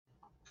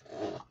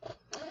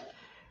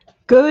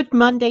Good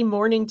Monday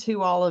morning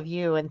to all of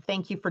you, and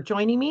thank you for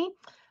joining me.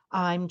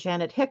 I'm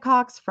Janet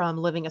Hickox from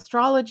Living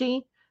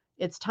Astrology.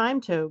 It's time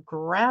to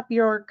grab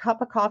your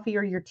cup of coffee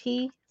or your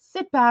tea,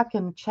 sit back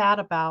and chat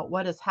about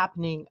what is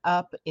happening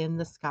up in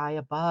the sky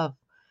above.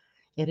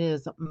 It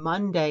is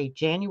Monday,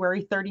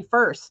 January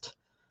 31st.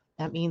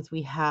 That means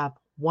we have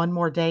one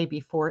more day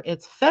before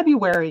it's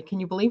February.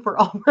 Can you believe we're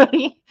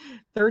already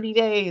 30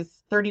 days,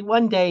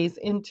 31 days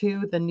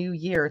into the new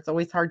year? It's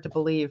always hard to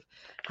believe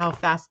how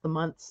fast the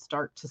months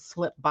start to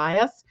slip by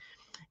us.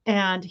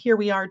 And here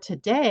we are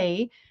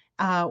today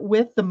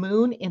with the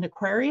moon in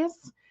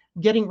Aquarius,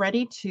 getting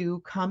ready to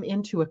come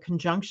into a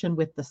conjunction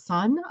with the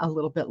sun a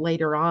little bit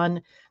later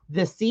on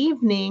this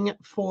evening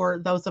for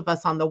those of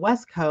us on the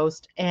West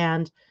Coast,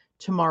 and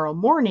tomorrow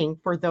morning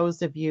for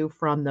those of you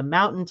from the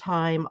mountain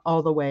time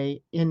all the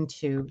way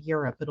into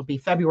Europe. It'll be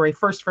February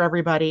 1st for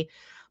everybody.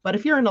 But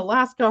if you're in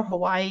Alaska,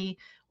 Hawaii,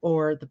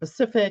 or the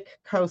Pacific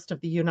coast of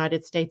the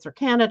United States or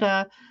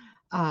Canada,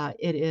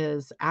 it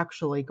is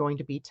actually going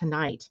to be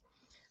tonight.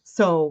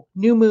 So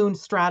new moon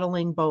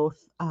straddling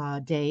both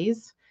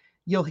days.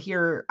 You'll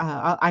hear,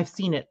 I've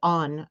seen it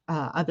on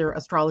other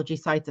astrology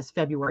sites as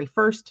February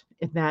 1st,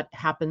 and that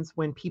happens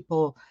when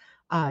people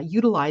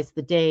utilize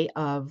the day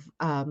of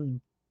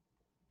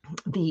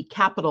the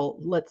capital,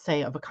 let's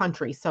say, of a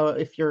country. So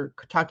if you're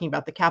talking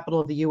about the capital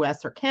of the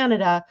US or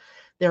Canada,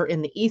 they're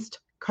in the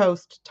East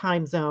Coast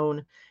time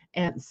zone.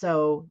 And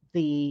so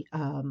the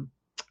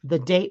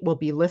date will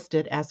be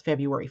listed as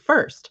February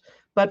 1st.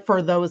 But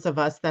for those of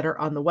us that are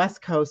on the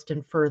West Coast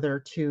and further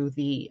to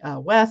the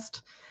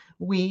West,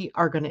 we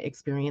are going to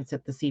experience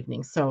it this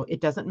evening. So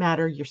it doesn't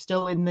matter. You're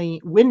still in the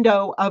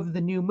window of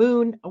the new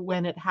moon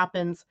when it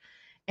happens.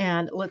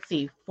 And let's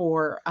see,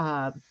 for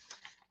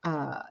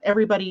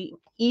everybody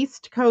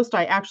East Coast,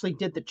 I actually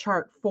did the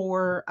chart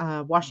for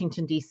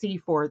Washington, D.C.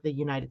 for the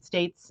United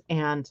States,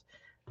 and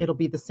it'll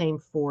be the same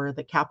for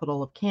the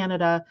capital of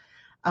Canada.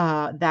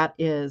 That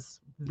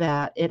is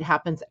that it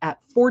happens at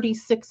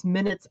 46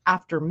 minutes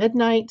after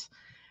midnight,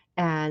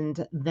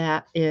 and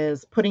that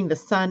is putting the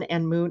sun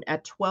and moon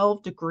at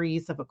 12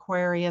 degrees of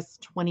Aquarius,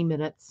 20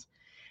 minutes.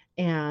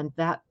 And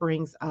that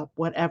brings up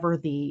whatever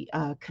the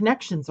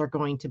connections are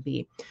going to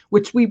be,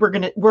 which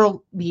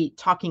we'll be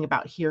talking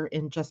about here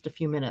in just a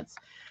few minutes.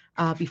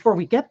 Before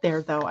we get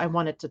there, though, I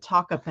wanted to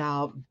talk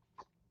about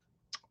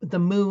the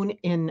moon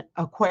in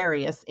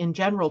Aquarius in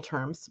general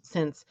terms,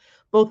 since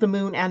both the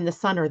moon and the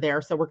sun are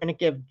there. So we're going to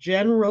give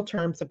general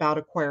terms about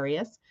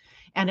Aquarius.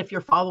 And if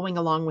you're following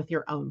along with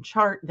your own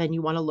chart, then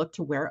you want to look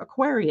to where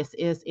Aquarius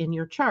is in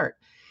your chart.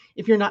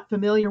 If you're not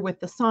familiar with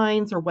the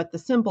signs or what the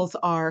symbols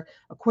are,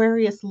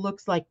 Aquarius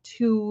looks like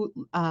two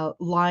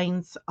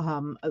lines,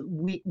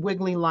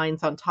 wiggly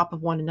lines on top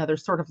of one another,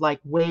 sort of like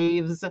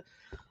waves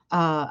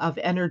of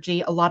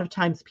energy. A lot of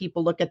times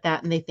people look at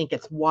that and they think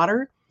it's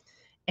water.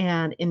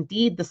 And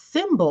indeed, the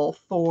symbol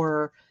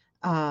for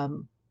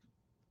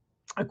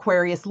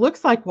Aquarius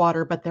looks like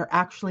water, but they're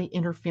actually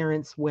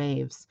interference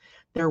waves.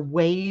 They're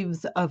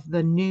waves of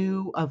the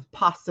new, of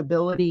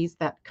possibilities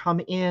that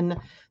come in,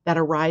 that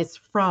arise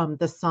from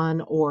the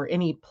sun or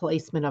any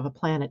placement of a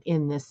planet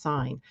in this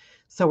sign.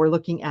 So we're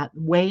looking at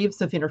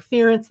waves of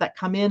interference that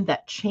come in,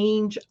 that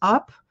change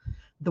up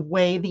the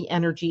way the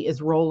energy is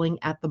rolling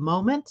at the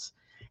moment.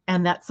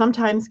 And that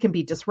sometimes can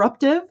be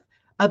disruptive.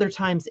 Other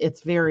times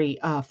it's very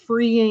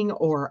freeing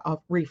or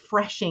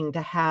refreshing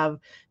to have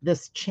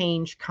this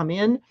change come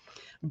in.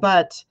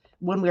 But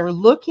when we're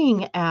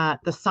looking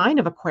at the sign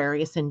of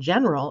Aquarius in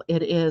general,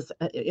 it is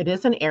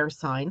an air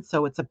sign.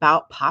 So it's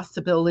about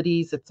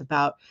possibilities. It's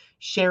about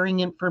sharing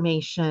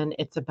information.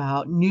 It's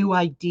about new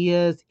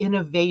ideas,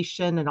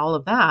 innovation, and all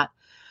of that.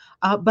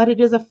 But it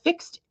is a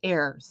fixed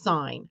air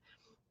sign.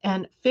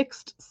 And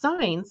fixed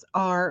signs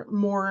are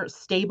more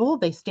stable.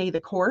 They stay the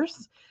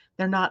course.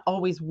 They're not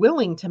always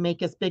willing to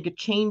make as big a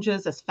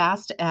changes as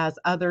fast as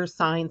other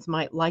signs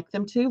might like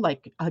them to,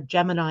 like a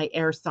Gemini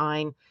air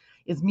sign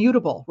is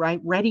mutable, right?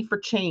 Ready for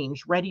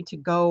change, ready to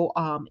go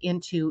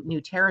into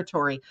new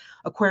territory.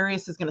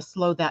 Aquarius is going to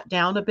slow that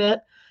down a bit.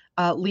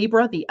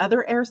 Libra, the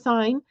other air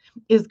sign,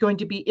 is going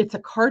to be, it's a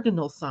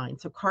cardinal sign.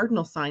 So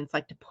cardinal signs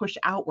like to push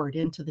outward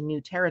into the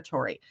new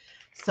territory.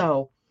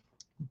 So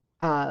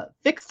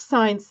fixed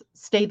signs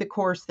stay the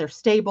course. They're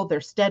stable.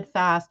 They're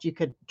steadfast. You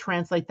could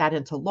translate that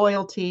into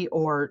loyalty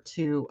or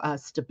to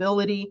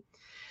stability.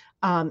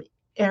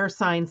 Air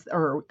signs,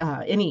 or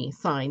any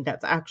sign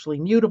that's actually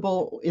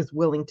mutable, is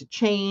willing to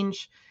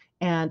change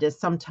and is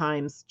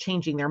sometimes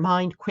changing their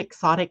mind,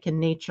 quixotic in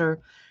nature.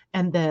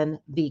 And then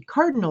the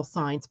cardinal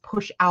signs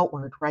push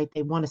outward, right?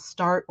 They want to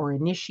start or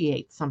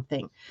initiate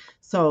something.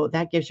 So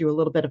that gives you a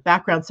little bit of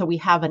background. So we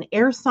have an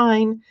air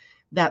sign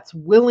that's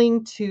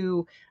willing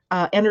to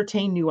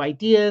entertain new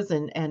ideas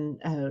and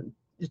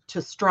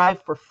to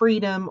strive for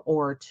freedom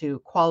or to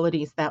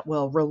qualities that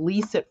will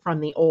release it from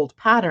the old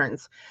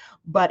patterns,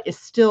 but is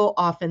still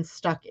often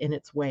stuck in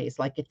its ways.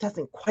 Like it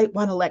doesn't quite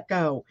want to let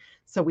go.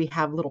 So we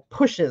have little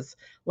pushes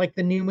like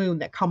the new moon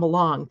that come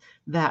along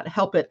that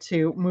help it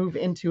to move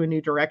into a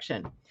new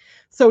direction.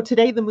 So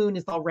today the moon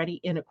is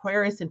already in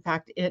Aquarius. In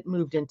fact, it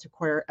moved into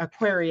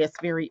Aquarius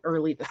very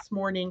early this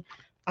morning.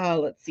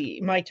 Let's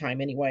see, my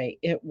time anyway.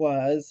 It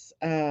was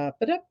at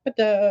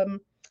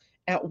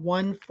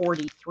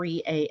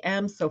 1:43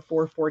 a.m. So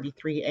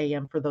 4:43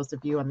 a.m. for those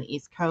of you on the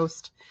East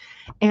Coast.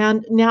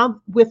 And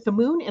now with the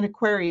moon in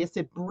Aquarius,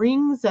 it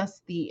brings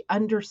us the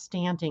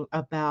understanding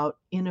about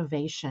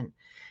innovation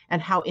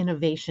and how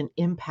innovation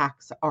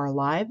impacts our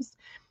lives.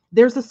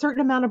 There's a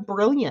certain amount of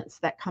brilliance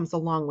that comes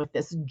along with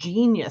this,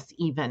 genius,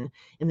 even.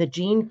 In the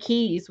Gene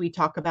Keys, we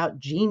talk about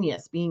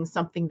genius being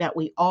something that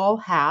we all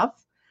have,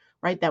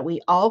 right? That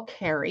we all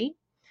carry,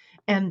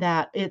 and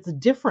that it's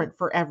different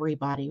for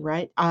everybody,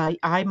 right?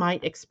 I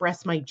might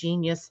express my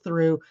genius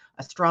through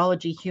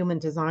astrology, human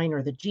design,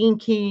 or the Gene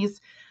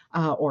Keys,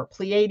 or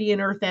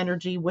Pleiadian earth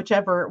energy,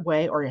 whichever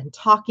way, or in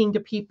talking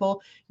to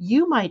people.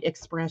 You might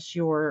express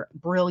your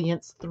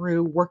brilliance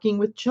through working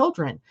with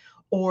children,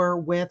 or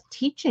with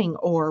teaching,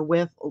 or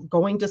with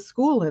going to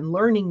school and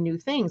learning new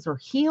things, or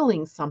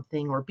healing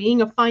something, or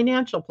being a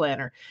financial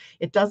planner.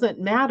 It doesn't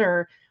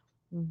matter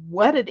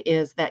what it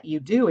is that you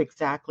do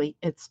exactly.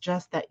 It's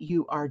just that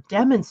you are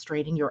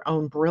demonstrating your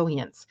own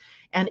brilliance.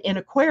 And in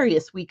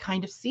Aquarius, we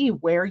kind of see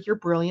where your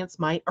brilliance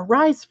might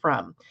arise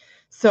from.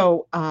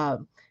 So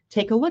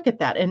take a look at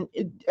that. And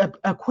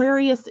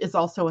Aquarius is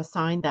also a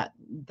sign that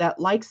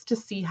likes to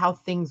see how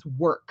things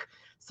work.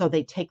 So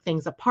they take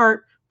things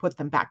apart, put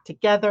them back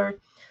together.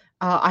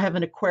 I have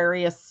an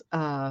Aquarius,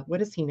 what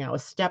is he now? A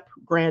step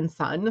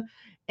grandson.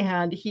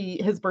 And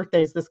his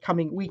birthday is this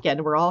coming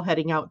weekend. We're all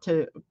heading out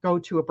to go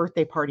to a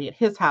birthday party at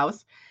his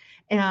house.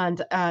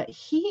 And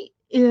he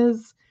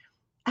is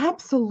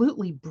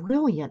absolutely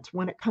brilliant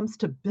when it comes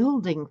to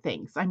building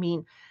things. I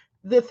mean,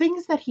 the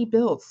things that he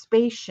builds,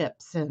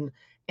 spaceships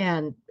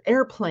and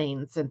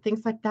airplanes and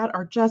things like that,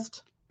 are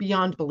just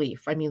beyond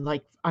belief. I mean,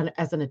 like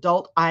as an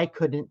adult, I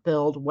couldn't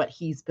build what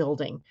he's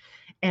building.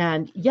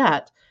 And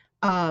yet,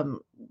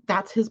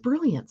 that's his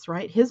brilliance,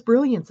 right? His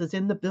brilliance is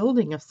in the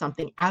building of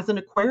something. As an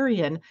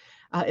Aquarian,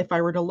 if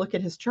I were to look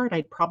at his chart,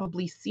 I'd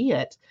probably see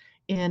it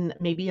in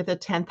maybe the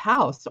 10th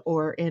house,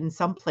 or in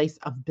some place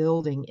of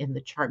building in the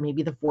chart,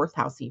 maybe the 4th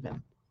house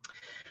even.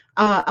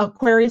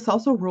 Aquarius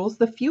also rules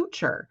the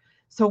future.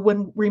 So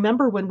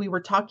remember when we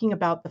were talking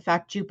about the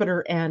fact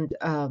Jupiter and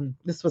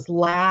this was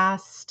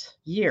last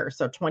year,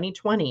 so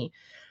 2020,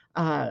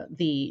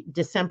 the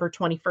December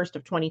 21st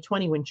of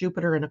 2020, when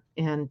Jupiter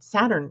and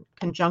Saturn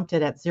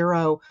conjuncted at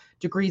 0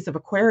 degrees of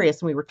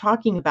Aquarius. And we were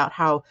talking about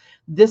how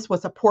this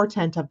was a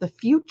portent of the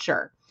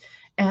future.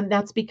 And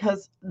that's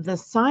because the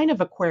sign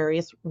of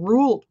Aquarius,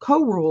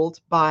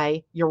 co-ruled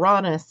by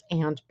Uranus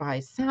and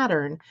by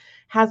Saturn,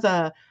 has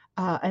a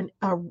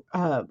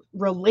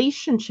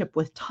relationship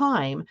with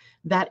time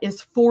that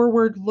is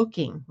forward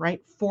looking,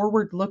 right?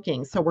 Forward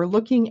looking. So we're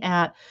looking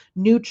at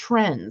new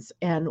trends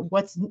and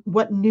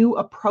what new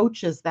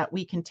approaches that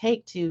we can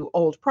take to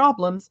old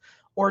problems,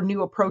 or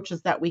new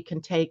approaches that we can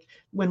take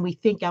when we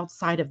think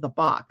outside of the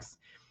box.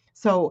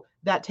 So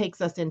that takes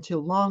us into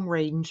long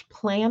range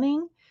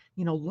planning,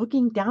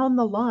 looking down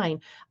the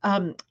line.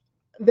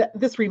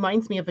 This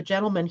reminds me of a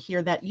gentleman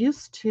here that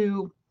used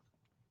to,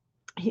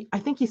 I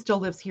think he still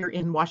lives here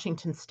in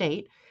Washington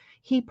State.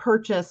 He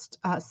purchased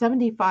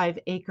 75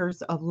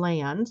 acres of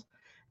land.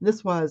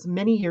 This was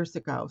many years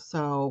ago,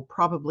 so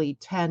probably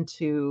 10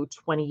 to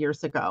 20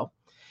 years ago.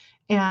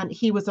 And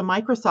he was a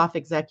Microsoft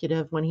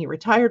executive. When he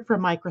retired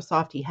from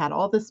Microsoft, he had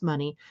all this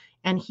money,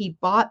 and he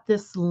bought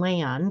this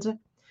land,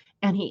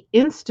 and he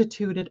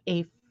instituted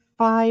a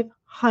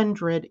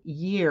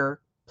 500-year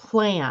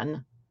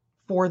plan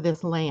for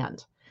this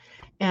land.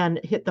 And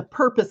the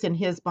purpose in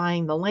his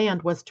buying the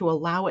land was to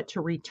allow it to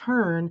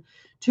return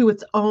to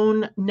its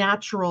own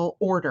natural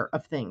order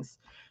of things.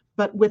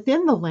 But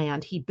within the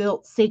land, he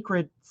built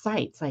sacred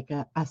sites like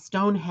a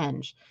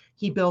Stonehenge.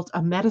 He built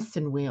a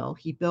medicine wheel.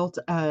 He built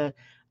what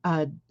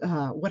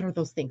are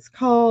those things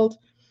called?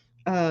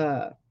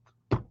 It's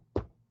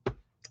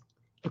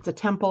a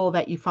temple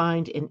that you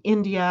find in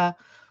India.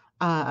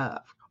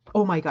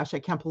 Oh my gosh, I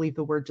can't believe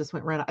the word just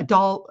went right out. A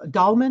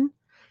dolmen.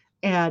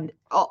 And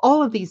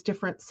all of these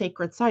different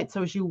sacred sites.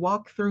 So as you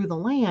walk through the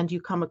land,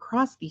 you come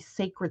across these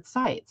sacred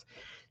sites.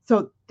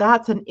 So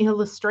that's an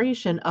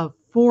illustration of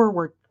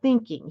forward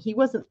thinking. He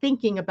wasn't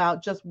thinking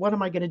about just what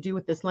am I going to do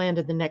with this land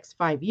in the next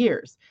 5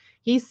 years.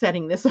 He's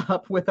setting this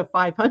up with a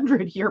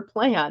 500-year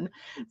plan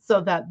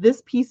so that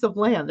this piece of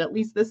land, at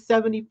least this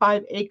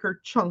 75-acre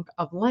chunk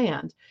of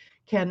land,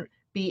 can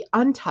be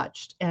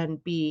untouched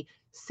and be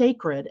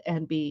sacred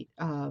and be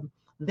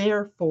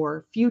there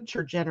for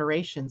future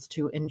generations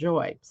to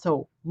enjoy.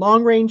 So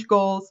long range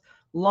goals,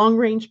 long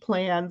range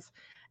plans,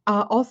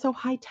 also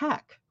high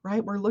tech,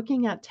 right? We're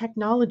looking at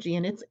technology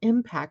and its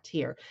impact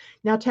here.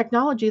 Now,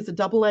 technology is a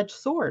double-edged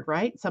sword,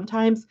 right?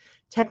 Sometimes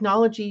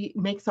Technology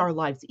makes our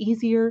lives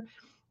easier,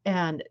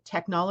 and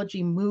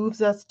technology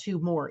moves us to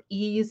more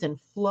ease and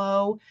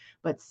flow.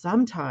 But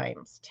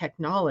sometimes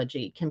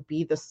technology can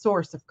be the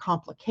source of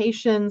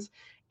complications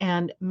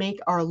and make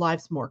our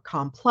lives more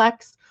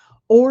complex,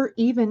 or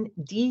even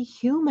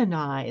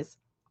dehumanize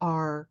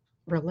our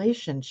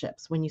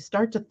relationships. When you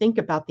start to think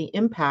about the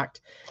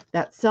impact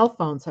that cell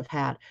phones have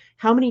had,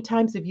 how many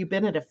times have you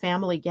been at a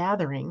family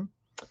gathering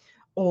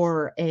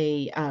or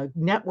a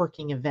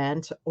networking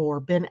event, or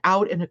been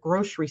out in a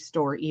grocery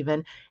store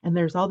even, and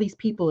there's all these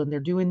people and they're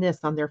doing this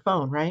on their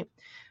phone, right?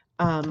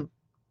 Um,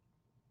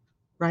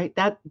 right?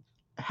 That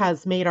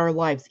has made our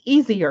lives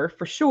easier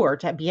for sure,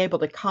 to be able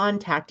to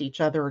contact each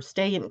other or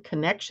stay in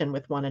connection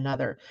with one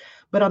another.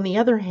 But on the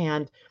other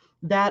hand,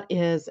 that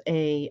is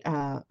a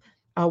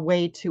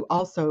way to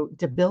also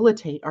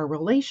debilitate our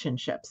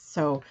relationships.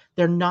 So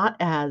they're not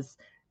as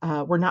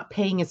we're not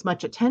paying as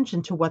much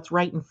attention to what's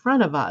right in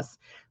front of us,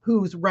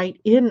 who's right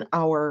in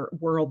our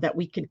world that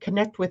we can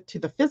connect with to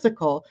the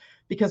physical,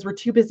 because we're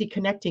too busy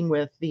connecting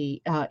with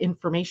the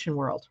information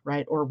world,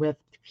 right? Or with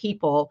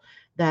people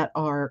that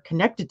are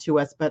connected to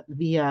us, but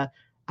via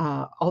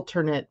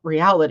alternate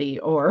reality,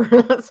 or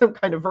some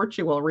kind of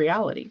virtual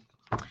reality.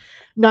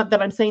 Not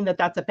that I'm saying that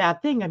that's a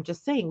bad thing. I'm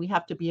just saying we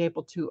have to be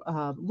able to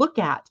look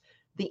at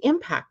the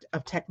impact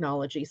of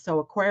technology. So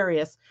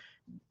Aquarius,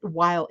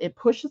 while it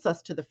pushes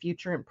us to the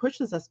future and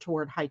pushes us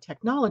toward high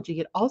technology,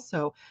 it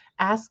also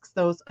asks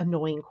those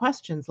annoying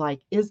questions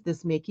like, is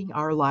this making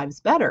our lives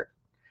better?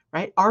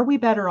 Right? Are we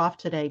better off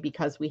today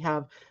because we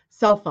have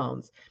cell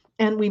phones?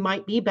 And we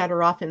might be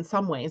better off in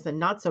some ways and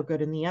not so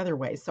good in the other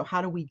ways. So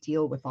how do we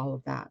deal with all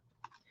of that?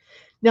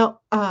 Now,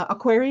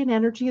 Aquarian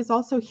energy is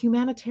also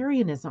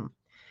humanitarianism.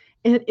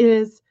 It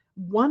is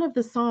one of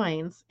the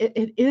signs,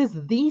 it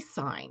is the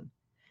sign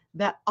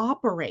that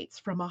operates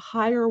from a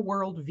higher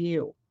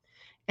worldview,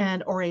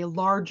 and or a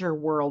larger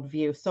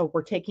worldview. So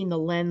we're taking the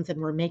lens and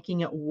we're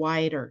making it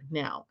wider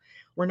now.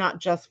 We're not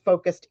just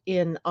focused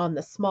in on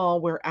the small,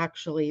 we're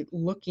actually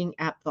looking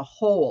at the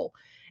whole,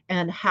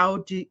 and how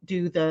do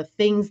the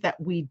things that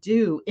we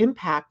do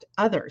impact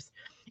others.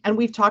 And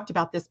we've talked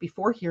about this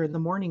before here in the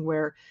morning,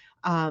 where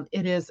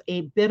it is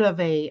a bit of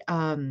a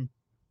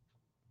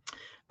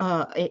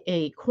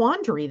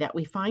quandary that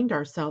we find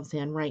ourselves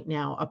in right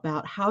now,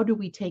 about how do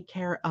we take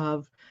care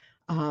of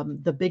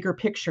the bigger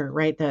picture,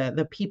 right?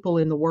 The people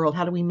in the world.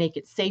 How do we make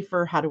it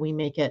safer? How do we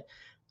make it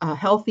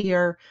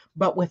healthier,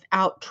 but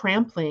without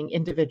trampling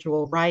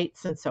individual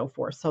rights and so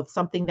forth? So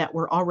something that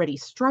we're already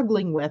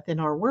struggling with in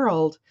our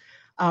world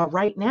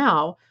right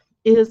now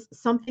is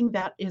something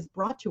that is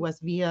brought to us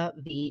via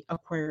the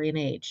Aquarian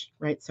age,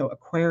 right? So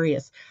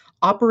Aquarius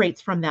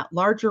operates from that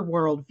larger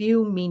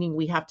worldview, meaning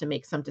we have to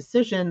make some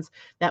decisions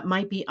that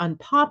might be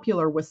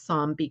unpopular with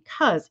some,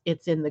 because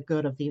it's in the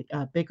good of the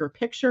bigger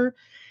picture.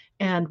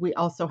 And we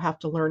also have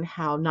to learn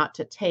how not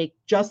to take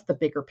just the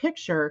bigger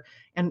picture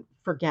and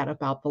forget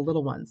about the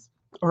little ones,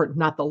 or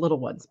not the little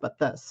ones, but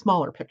the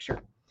smaller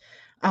picture.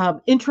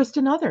 Interest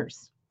in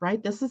others,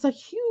 right? This is a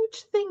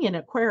huge thing in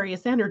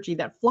Aquarius energy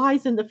that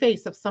flies in the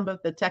face of some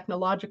of the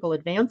technological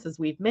advances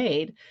we've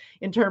made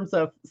in terms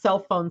of cell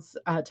phones,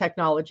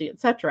 technology,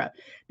 etc.,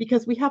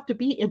 because we have to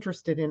be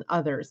interested in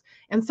others.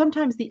 And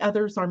sometimes the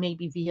others are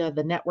maybe via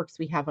the networks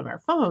we have on our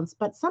phones,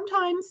 but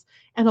sometimes,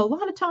 and a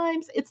lot of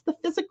times, it's the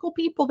physical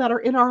people that are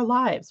in our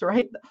lives,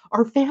 right?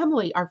 Our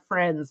family, our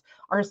friends,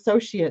 our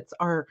associates,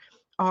 our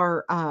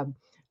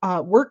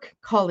work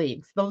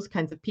colleagues, those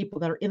kinds of people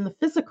that are in the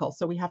physical.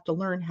 So we have to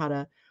learn how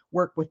to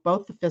work with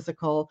both the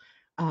physical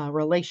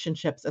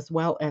relationships as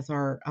well as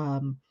our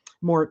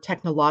more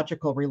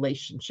technological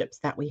relationships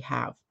that we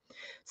have.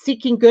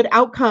 Seeking good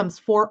outcomes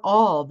for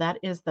all. That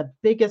is the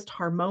biggest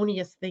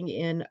harmonious thing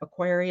in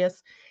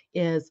Aquarius,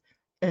 is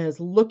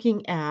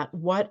looking at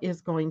what is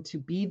going to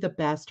be the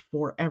best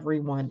for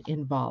everyone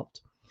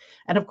involved.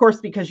 And of course,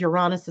 because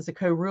Uranus is a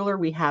co-ruler,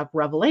 we have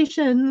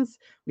revelations,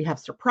 we have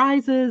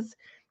surprises,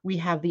 we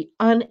have the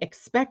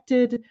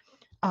unexpected,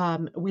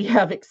 we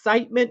have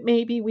excitement,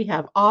 maybe we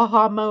have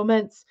aha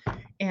moments.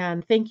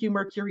 And thank you,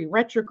 Mercury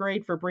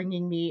retrograde, for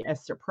bringing me a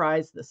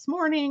surprise this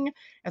morning,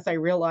 as I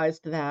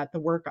realized that the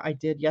work I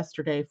did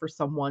yesterday for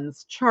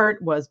someone's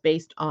chart was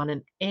based on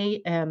an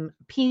AM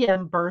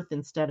PM birth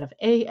instead of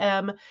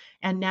AM.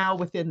 And now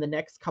within the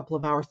next couple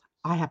of hours,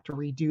 I have to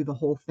redo the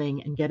whole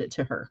thing and get it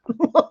to her.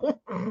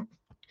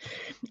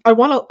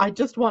 I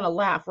just want to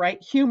laugh,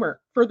 right? Humor.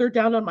 Further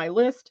down on my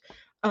list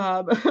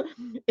um,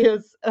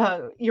 is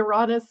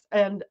Uranus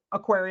and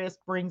Aquarius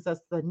brings us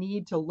the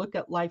need to look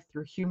at life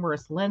through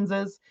humorous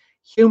lenses.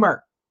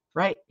 Humor,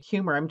 right?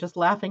 Humor. I'm just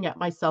laughing at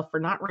myself for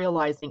not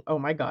realizing, oh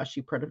my gosh,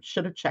 you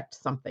should have checked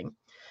something.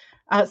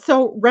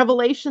 So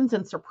revelations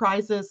and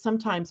surprises,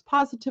 sometimes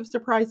positive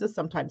surprises,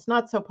 sometimes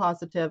not so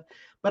positive.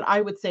 But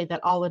I would say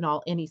that all in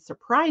all, any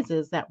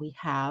surprises that we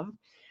have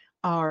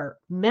are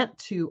meant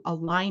to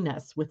align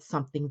us with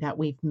something that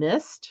we've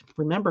missed.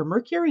 Remember,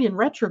 Mercury in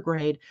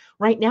retrograde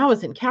right now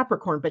is in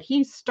Capricorn, but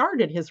he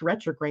started his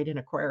retrograde in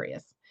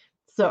Aquarius.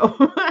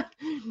 So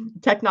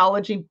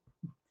technology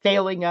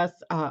failing us.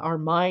 Our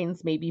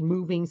minds may be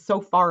moving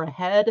so far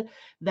ahead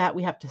that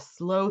we have to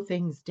slow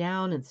things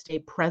down and stay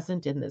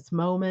present in this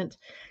moment.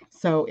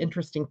 So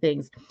interesting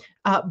things.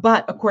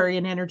 But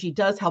Aquarian energy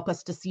does help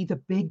us to see the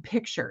big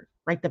picture,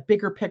 right? The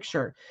bigger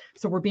picture.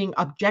 So we're being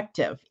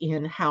objective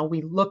in how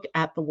we look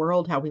at the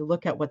world, how we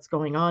look at what's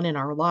going on in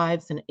our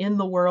lives and in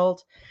the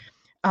world.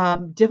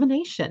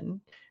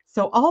 Divination.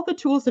 So all the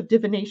tools of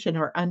divination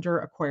are under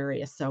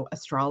Aquarius. So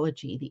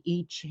astrology, the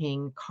I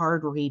Ching,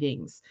 card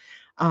readings,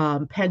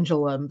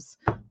 pendulums,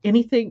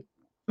 anything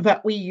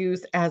that we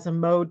use as a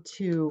mode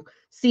to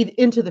see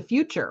into the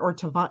future or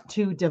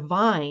to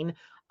divine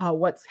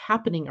what's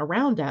happening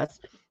around us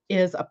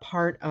is a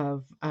part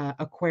of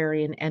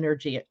Aquarian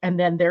energy. And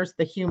then there's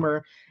the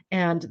humor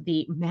and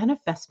the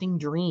manifesting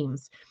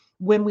dreams.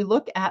 When we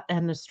look at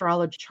an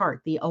astrology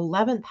chart, the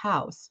 11th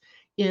house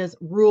is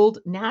ruled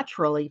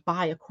naturally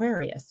by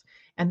Aquarius.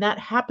 And that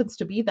happens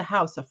to be the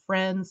house of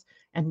friends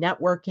and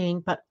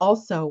networking, but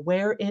also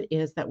where it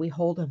is that we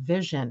hold a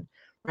vision,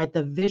 right?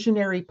 The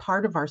visionary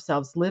part of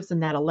ourselves lives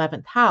in that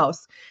 11th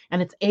house,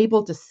 and it's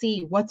able to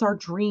see what's our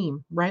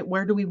dream, right?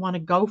 Where do we want to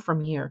go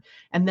from here?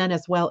 And then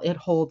as well, it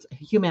holds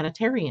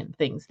humanitarian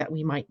things that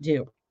we might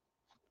do.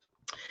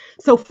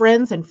 So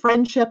friends and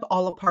friendship,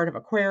 all a part of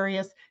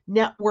Aquarius,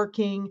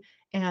 networking,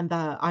 and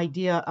the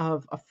idea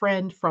of a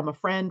friend from a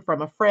friend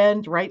from a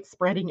friend, right?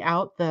 Spreading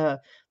out the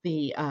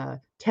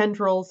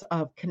tendrils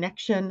of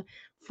connection.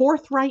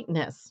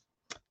 Forthrightness.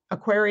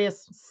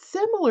 Aquarius,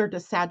 similar to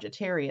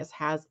Sagittarius,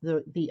 has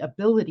the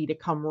ability to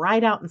come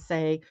right out and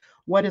say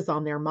what is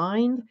on their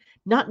mind,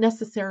 not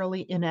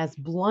necessarily in as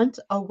blunt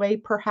a way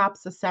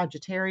perhaps as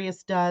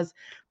Sagittarius does,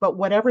 but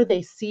whatever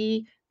they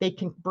see, they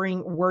can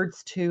bring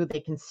words to, they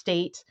can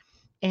state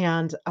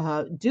and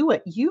do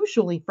it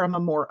usually from a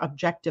more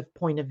objective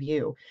point of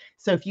view.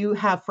 So if you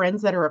have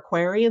friends that are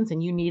Aquarians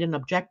and you need an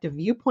objective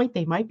viewpoint,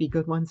 they might be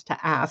good ones to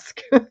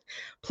ask.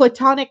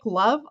 Platonic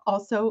love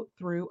also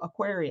through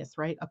Aquarius,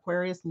 right?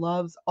 Aquarius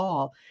loves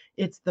all.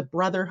 It's the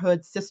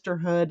brotherhood,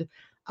 sisterhood,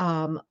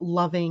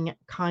 loving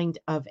kind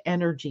of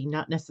energy,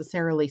 not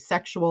necessarily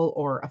sexual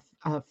or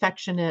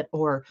affectionate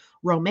or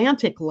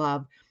romantic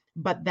love,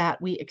 but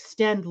that we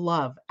extend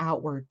love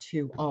outward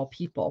to all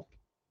people,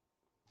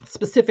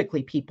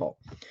 specifically people.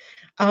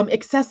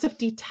 Excessive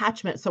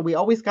detachment. So we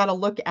always got to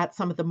look at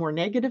some of the more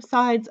negative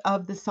sides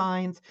of the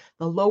signs.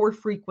 The lower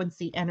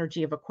frequency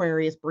energy of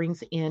Aquarius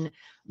brings in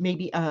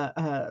maybe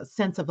a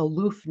sense of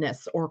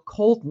aloofness or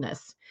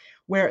coldness,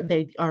 where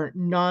they are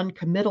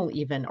non-committal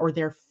even, or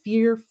they're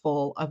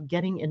fearful of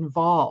getting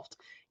involved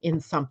in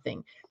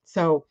something.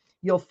 So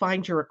you'll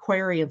find your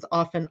Aquarians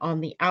often on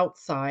the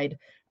outside,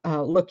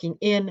 looking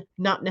in,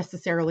 not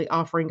necessarily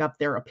offering up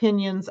their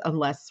opinions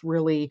unless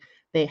really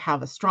they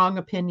have a strong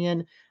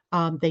opinion.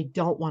 They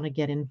don't want to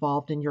get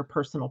involved in your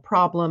personal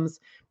problems,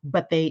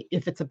 but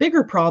if it's a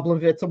bigger problem,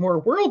 if it's a more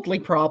worldly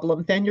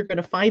problem, then you're going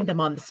to find them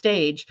on the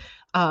stage,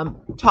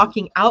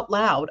 talking out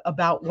loud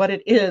about what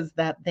it is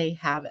that they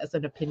have as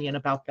an opinion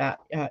about that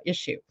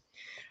issue.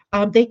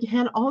 They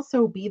can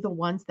also be the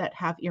ones that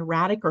have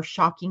erratic or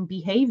shocking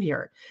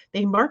behavior.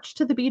 They march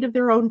to the beat of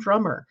their own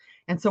drummer.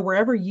 And so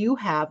wherever you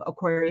have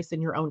Aquarius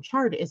in your own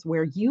chart is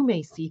where you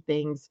may see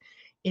things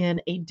in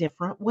a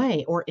different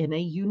way or in a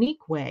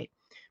unique way,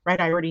 right?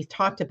 I already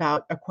talked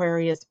about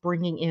Aquarius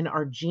bringing in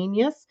our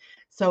genius.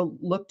 So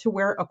look to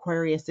where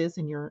Aquarius is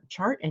in your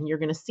chart and you're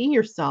going to see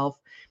yourself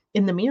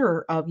in the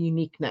mirror of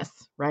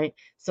uniqueness, right?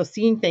 So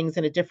seeing things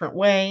in a different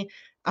way,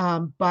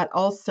 but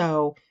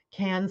also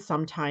can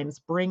sometimes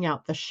bring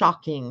out the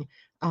shocking,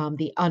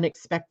 the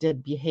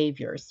unexpected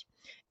behaviors.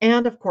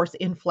 And of course,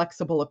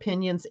 inflexible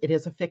opinions. It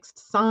is a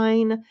fixed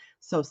sign.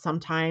 So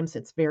sometimes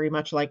it's very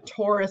much like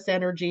Taurus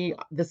energy.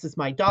 This is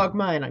my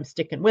dogma and I'm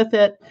sticking with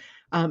it.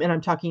 And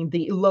I'm talking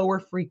the lower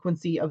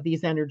frequency of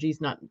these energies.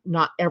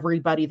 Not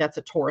everybody that's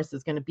a Taurus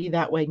is going to be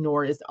that way,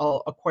 nor is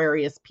all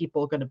Aquarius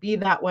people going to be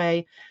that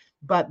way.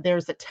 But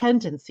there's a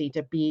tendency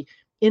to be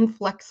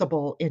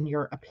inflexible in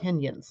your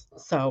opinions.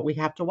 So we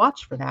have to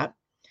watch for that.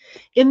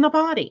 In the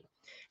body,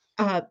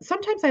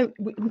 sometimes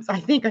I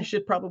think I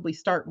should probably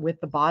start with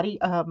the body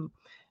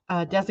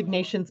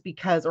designations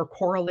or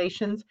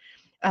correlations,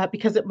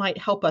 because it might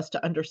help us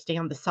to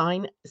understand the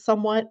sign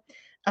somewhat.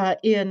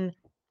 In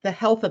the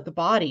health of the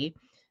body,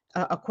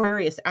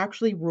 Aquarius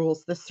actually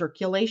rules the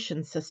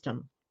circulation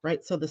system,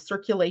 right? So the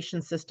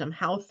circulation system,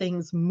 how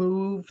things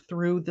move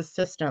through the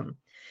system.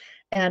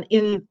 And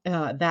in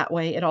that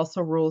way, it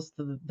also rules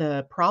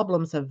the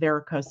problems of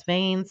varicose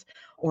veins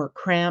or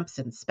cramps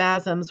and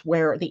spasms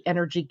where the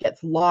energy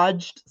gets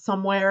lodged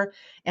somewhere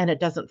and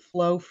it doesn't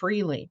flow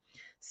freely.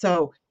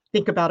 So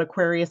think about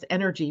Aquarius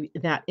energy,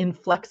 that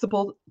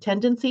inflexible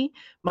tendency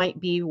might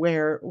be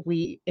where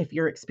if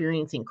you're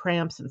experiencing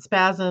cramps and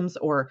spasms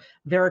or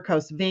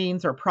varicose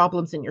veins or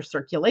problems in your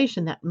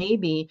circulation, that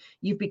maybe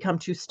you've become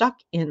too stuck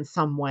in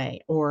some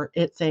way, or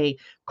it's a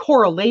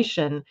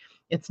correlation.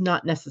 It's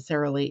not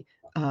necessarily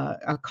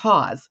a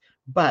cause,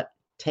 but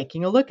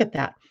taking a look at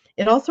that.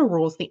 It also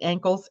rules the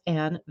ankles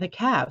and the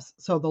calves,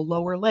 so the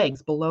lower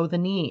legs below the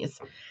knees.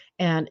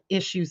 and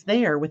issues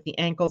there with the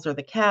ankles or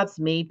the calves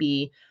may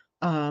be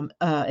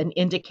an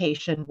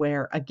indication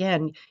where,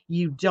 again,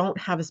 you don't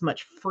have as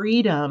much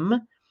freedom,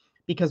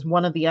 because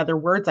one of the other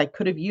words I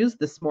could have used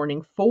this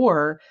morning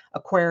for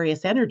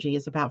Aquarius energy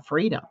is about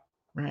freedom,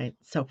 right?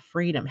 So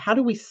freedom. How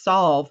do we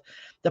solve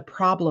the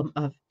problem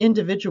of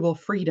individual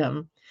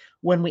freedom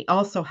when we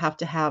also have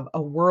to have a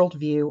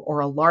worldview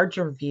or a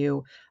larger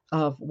view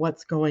of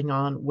what's going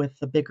on with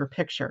the bigger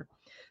picture?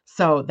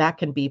 So that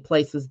can be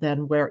places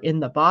then where in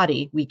the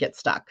body we get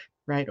stuck,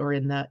 right? Or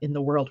in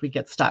the world we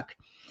get stuck.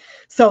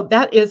 So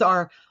that is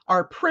our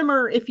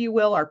primer, if you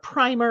will, our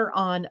primer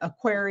on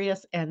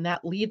Aquarius, and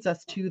that leads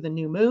us to the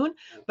new moon.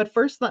 But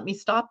first, let me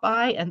stop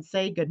by and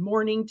say good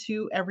morning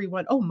to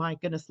everyone. Oh my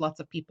goodness, lots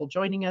of people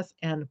joining us,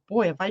 and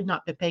boy, have I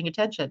not been paying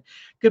attention.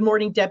 Good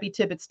morning, Debbie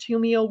Tibbetts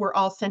Tumiel. We're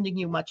all sending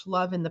you much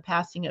love in the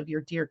passing of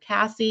your dear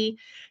Cassie.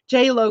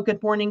 J-Lo,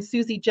 good morning.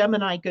 Susie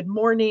Gemini, good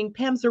morning.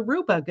 Pam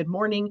Zaruba, good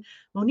morning.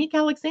 Monique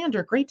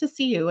Alexander, great to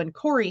see you. And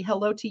Corey,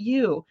 hello to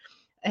you.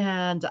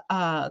 And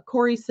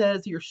Corey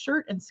says, your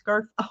shirt and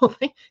scarf. Oh,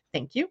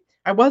 thank you.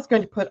 I was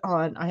going to put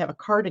on, I have a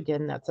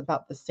cardigan that's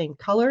about the same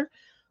color,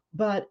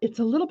 but it's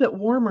a little bit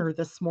warmer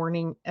this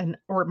morning,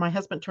 or my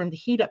husband turned the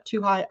heat up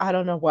too high. I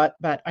don't know what,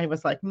 but I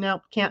was like,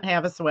 nope, can't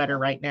have a sweater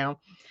right now.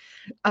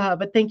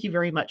 But thank you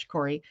very much,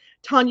 Corey.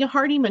 Tanya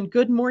Hardiman,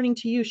 good morning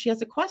to you. She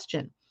has a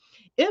question.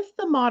 If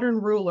the modern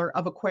ruler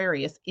of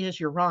Aquarius is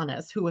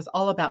Uranus, who is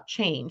all about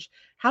change,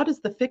 how does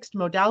the fixed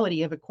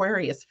modality of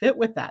Aquarius fit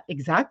with that?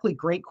 Exactly.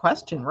 Great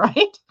question,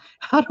 right?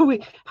 How do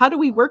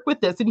we work with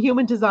this in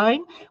human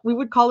design? We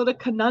would call it a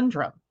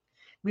conundrum.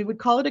 We would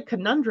call it a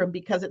conundrum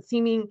because it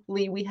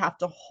seemingly we have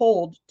to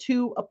hold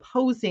two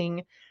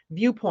opposing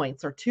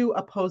viewpoints or two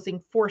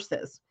opposing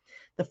forces,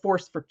 the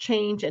force for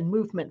change and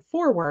movement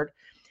forward.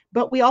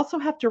 But we also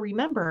have to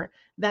remember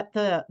that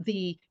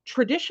the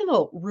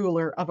traditional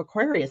ruler of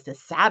Aquarius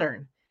is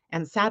Saturn,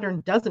 and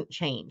Saturn doesn't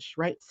change,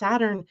 right?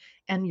 Saturn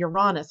and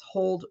Uranus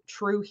hold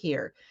true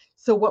here.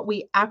 So what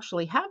we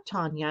actually have,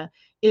 Tanya,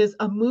 is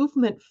a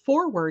movement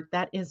forward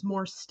that is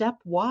more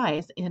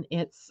stepwise in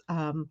its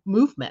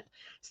movement.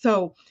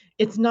 So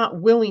it's not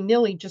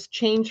willy-nilly just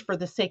change for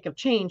the sake of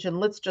change and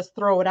let's just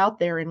throw it out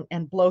there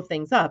and blow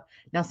things up.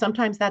 Now,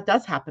 sometimes that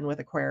does happen with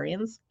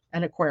Aquarians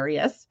and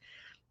Aquarius.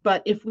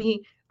 But if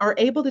we are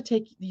able to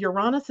take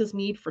Uranus's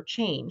need for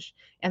change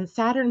and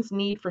Saturn's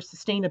need for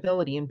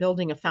sustainability and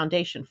building a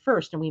foundation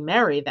first, and we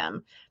marry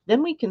them,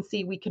 then we can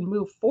see we can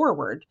move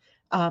forward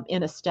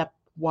in a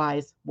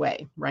stepwise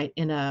way, right?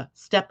 In a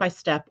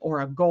step-by-step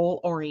or a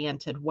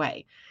goal-oriented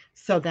way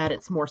so that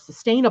it's more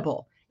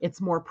sustainable.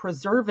 It's more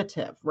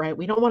preservative, right?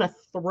 We don't want to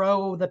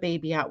throw the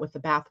baby out with the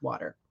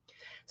bathwater.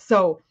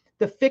 So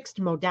the fixed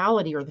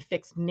modality or the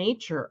fixed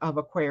nature of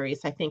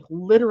Aquarius, I think,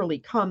 literally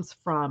comes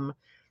from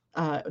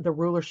the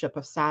rulership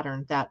of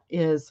Saturn that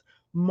is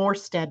more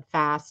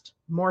steadfast,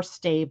 more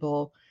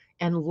stable,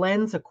 and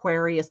lends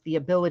Aquarius the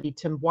ability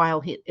to,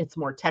 while it's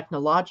more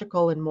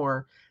technological and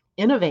more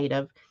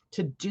innovative,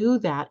 to do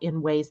that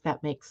in ways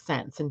that make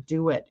sense and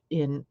do it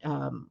in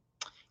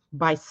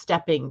by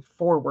stepping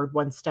forward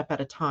one step at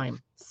a time.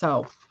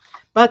 So,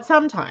 but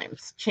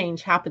sometimes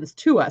change happens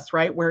to us,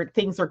 right? Where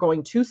things are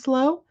going too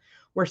slow,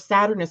 where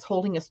Saturn is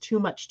holding us too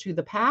much to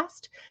the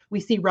past, we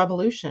see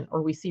revolution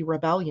or we see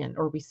rebellion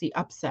or we see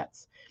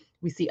upsets,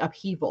 we see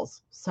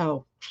upheavals.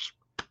 So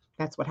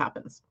that's what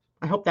happens.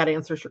 I hope that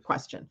answers your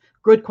question.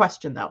 Good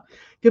question, though.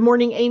 Good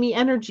morning, Amy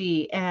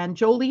Energy and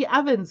Jolie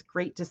Evans.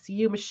 Great to see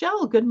you.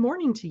 Michelle, good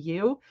morning to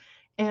you.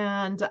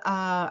 And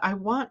I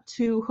want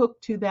to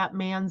hook to that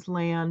Man's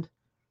Land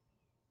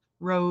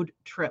road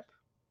trip.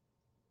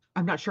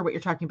 I'm not sure what you're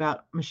talking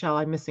about, Michelle.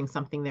 I'm missing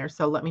something there,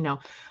 so let me know.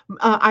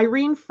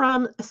 Irene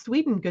from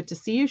Sweden, good to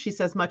see you. She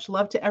says, much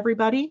love to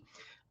everybody.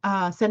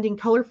 Sending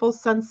colorful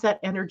sunset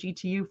energy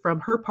to you from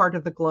her part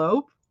of the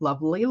globe.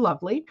 Lovely,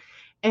 lovely.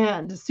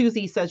 And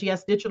Susie says,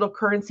 yes, digital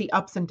currency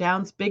ups and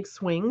downs, big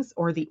swings,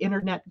 or the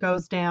internet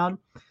goes down.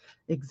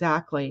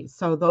 Exactly.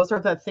 So those are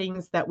the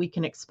things that we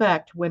can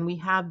expect when we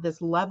have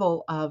this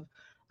level of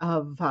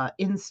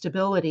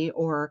instability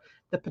or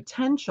the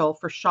potential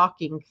for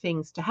shocking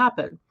things to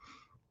happen.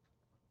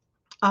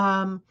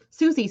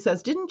 Susie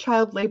says, didn't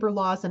child labor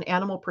laws and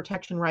animal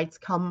protection rights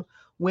come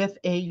with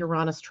a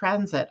Uranus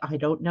transit? I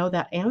don't know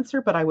that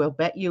answer, but I will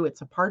bet you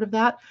it's a part of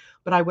that.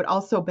 But I would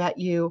also bet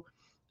you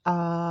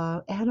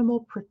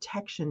animal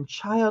protection,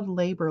 child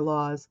labor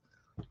laws.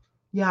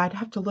 Yeah, I'd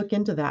have to look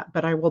into that,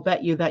 but I will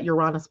bet you that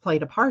Uranus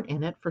played a part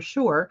in it for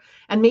sure.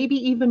 And maybe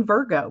even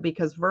Virgo,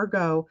 because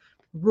Virgo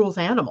rules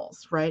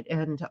animals, right?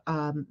 And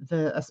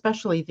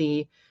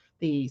especially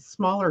the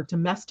smaller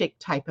domestic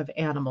type of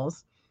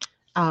animals.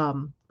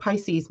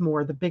 Pisces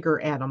more the bigger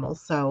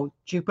animals. So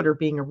Jupiter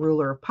being a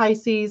ruler of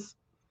Pisces,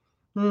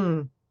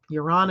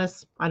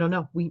 Uranus, I don't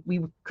know.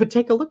 We could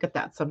take a look at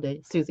that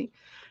someday, Susie.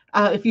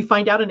 If you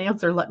find out an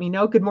answer, let me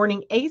know. Good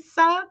morning,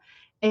 Asa.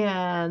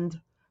 And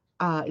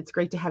It's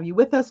great to have you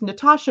with us.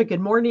 Natasha, good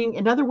morning.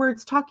 In other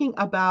words, talking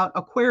about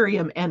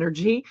aquarium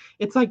energy,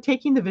 it's like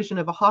taking the vision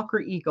of a hawk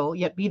or eagle,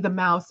 yet be the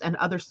mouse and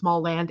other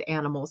small land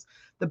animals.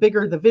 The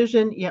bigger the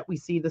vision, yet we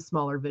see the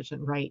smaller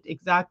vision, right?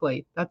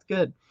 Exactly. That's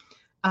good.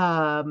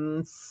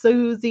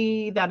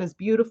 Susie, that is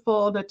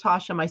beautiful.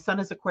 Natasha, my son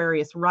is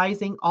Aquarius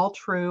rising, all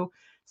true.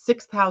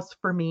 Sixth house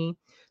for me.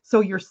 So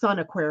your son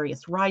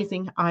Aquarius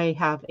rising. I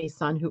have a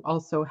son who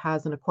also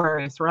has an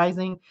Aquarius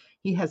rising.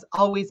 He has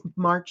always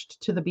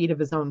marched to the beat of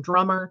his own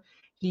drummer.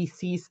 He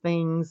sees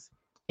things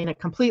in a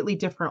completely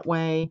different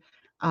way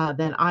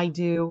than I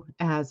do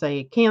as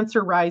a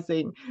Cancer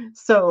rising.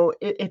 So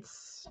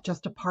it's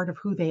just a part of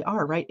who they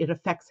are, right? It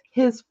affects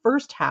his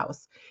first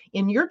house.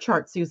 In your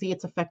chart, Susie,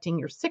 it's affecting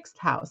your sixth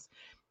house.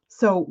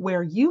 So,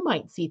 where you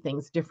might see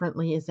things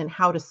differently is in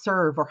how to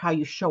serve or how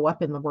you show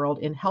up in the world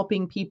in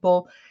helping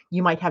people.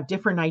 You might have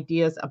different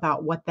ideas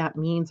about what that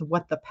means,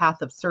 what the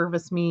path of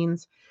service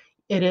means.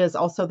 It is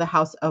also the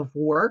house of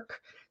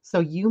work.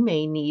 So you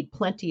may need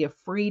plenty of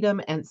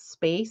freedom and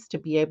space to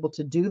be able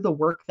to do the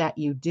work that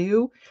you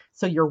do.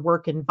 So your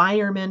work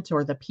environment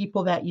or the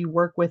people that you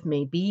work with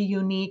may be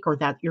unique or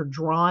that you're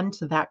drawn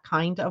to that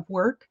kind of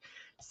work.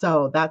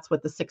 So that's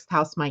what the sixth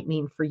house might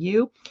mean for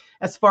you.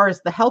 As far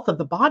as the health of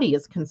the body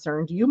is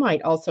concerned, you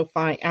might also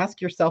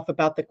ask yourself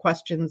about the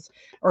questions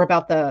or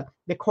about the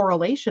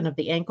correlation of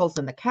the ankles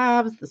and the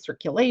calves, the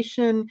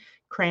circulation,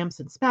 cramps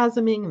and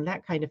spasming, and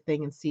that kind of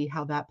thing, and see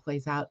how that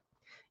plays out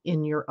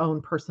in your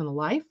own personal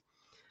life.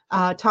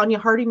 Tanya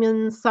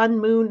Hardiman, Sun,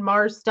 Moon,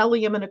 Mars,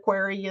 Stellium, and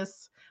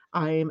Aquarius.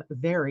 I'm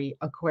very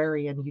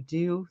Aquarian. You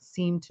do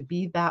seem to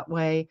be that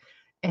way.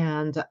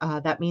 And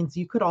that means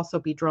you could also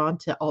be drawn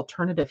to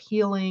alternative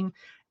healing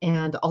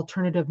and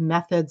alternative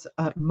methods,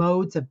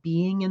 modes of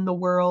being in the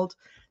world.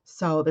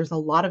 So there's a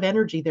lot of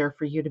energy there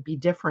for you to be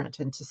different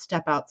and to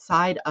step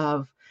outside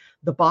of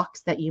the box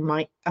that you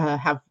might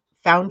have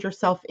found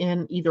yourself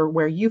in, either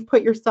where you've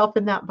put yourself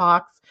in that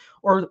box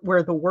or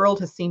where the world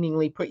has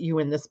seemingly put you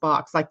in this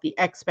box. Like the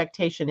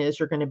expectation is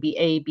you're going to be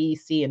A, B,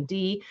 C, and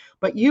D,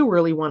 but you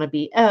really want to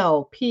be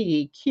L,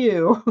 P,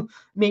 Q,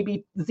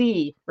 maybe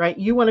Z, right?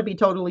 You want to be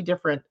totally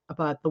different,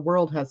 but the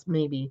world has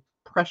maybe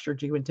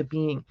pressured you into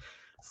being.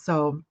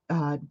 So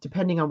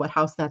depending on what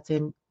house that's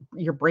in,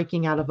 you're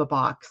breaking out of a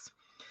box.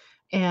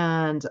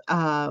 And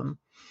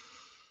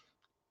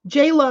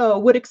J-Lo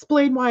would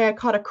explain why I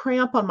caught a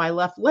cramp on my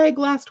left leg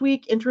last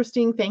week.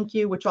 Interesting, thank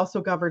you, which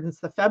also governs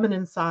the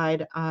feminine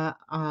side.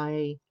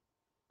 I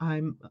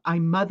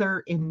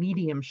mother in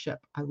mediumship.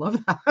 I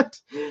love that.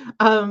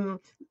 Pam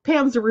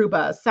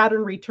Zaruba,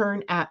 Saturn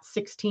return at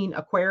 16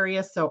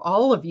 Aquarius. So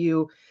all of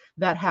you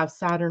that have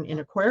Saturn in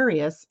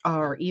Aquarius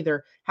are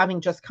either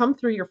having just come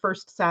through your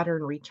first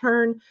Saturn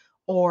return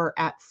or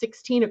at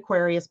 16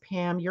 Aquarius.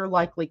 Pam, you're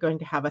likely going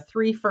to have a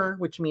threefer,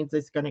 which means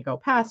it's going to go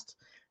past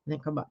and then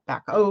come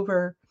back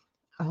over.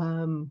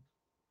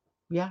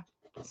 Yeah,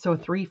 so a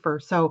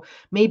threefer. So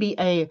maybe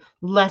a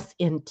less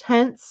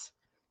intense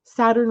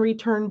Saturn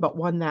return, but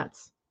one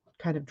that's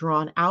kind of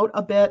drawn out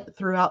a bit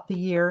throughout the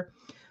year,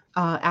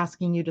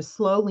 asking you to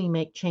slowly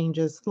make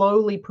changes,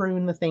 slowly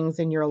prune the things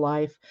in your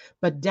life,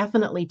 but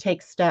definitely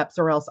take steps,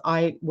 or else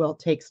I will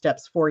take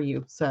steps for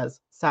you, says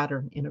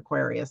Saturn in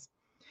Aquarius.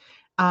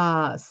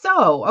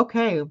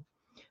 Okay.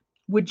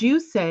 Would you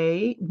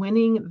say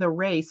winning the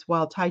race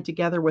while tied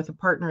together with a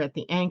partner at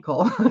the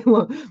ankle?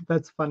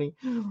 That's funny.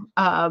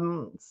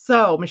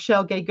 So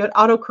Michelle Gay Good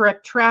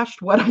autocorrect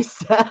trashed what I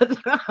said.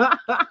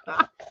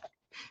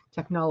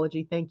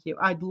 Technology, thank you.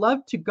 I'd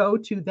love to go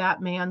to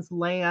that man's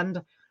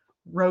land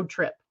road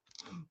trip.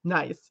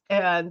 Nice.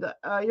 And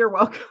you're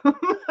welcome.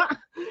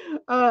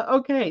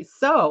 Okay,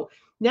 so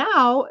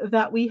now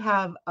that we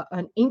have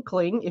an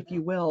inkling, if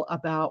you will,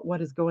 about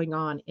what is going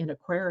on in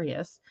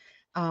Aquarius,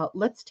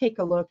 let's take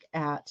a look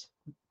at,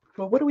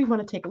 well, what do we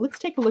want to take? Let's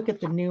take a look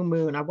at the new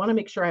moon. I want to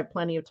make sure I have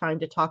plenty of time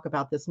to talk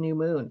about this new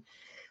moon.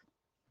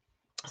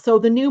 So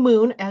the new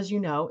moon, as you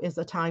know, is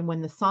a time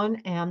when the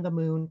sun and the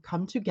moon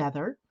come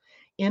together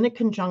in a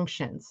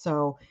conjunction.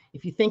 So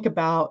if you think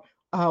about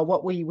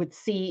what we would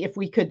see if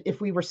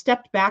we were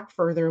stepped back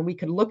further and we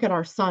could look at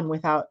our sun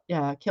without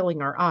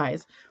killing our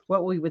eyes,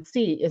 what we would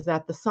see is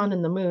that the sun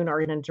and the moon are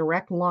in a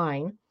direct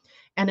line.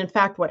 And in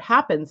fact, what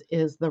happens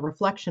is the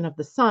reflection of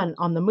the sun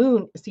on the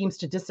moon seems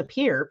to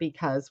disappear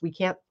because we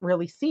can't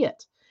really see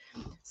it.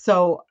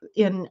 So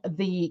in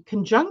the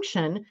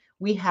conjunction,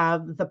 we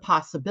have the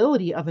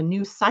possibility of a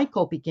new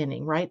cycle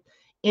beginning, right?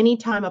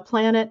 Anytime a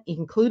planet,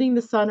 including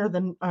the sun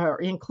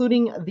or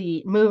including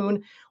the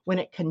moon, when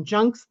it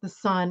conjuncts the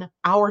sun,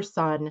 our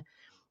sun,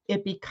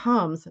 it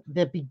becomes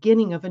the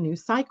beginning of a new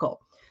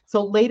cycle.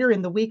 So later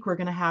in the week, we're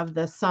going to have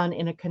the sun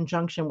in a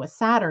conjunction with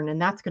Saturn,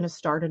 and that's going to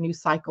start a new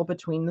cycle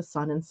between the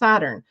sun and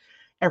Saturn.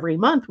 Every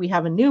month we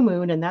have a new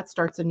moon, and that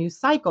starts a new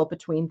cycle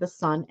between the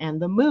sun and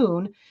the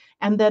moon.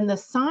 And then the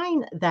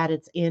sign that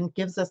it's in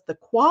gives us the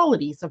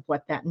qualities of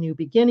what that new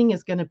beginning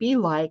is going to be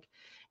like.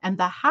 And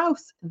the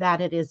house that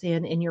it is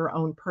in your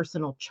own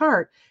personal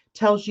chart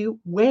tells you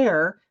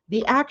where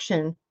the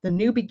action, the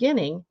new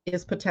beginning,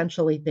 is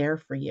potentially there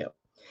for you.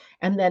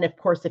 And then, of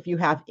course, if you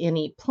have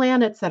any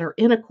planets that are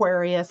in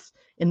Aquarius,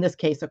 in this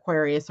case,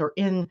 Aquarius, or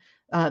in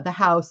the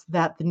house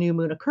that the new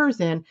moon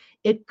occurs in,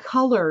 it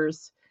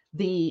colors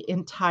the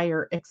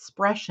entire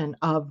expression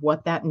of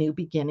what that new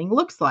beginning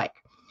looks like.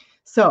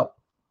 So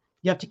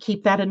you have to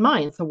keep that in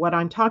mind. So, what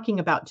I'm talking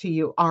about to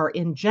you are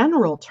in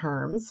general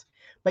terms,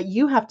 but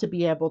you have to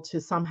be able to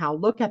somehow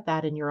look at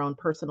that in your own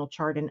personal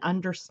chart and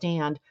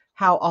understand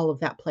how all of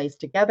that plays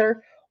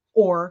together,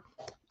 or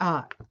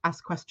uh,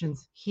 ask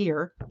questions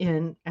here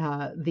in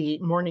the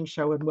morning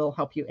show, and we'll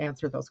help you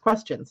answer those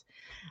questions.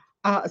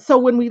 So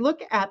when we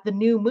look at the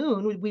new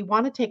moon, we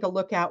want to take a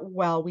look at,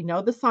 well, we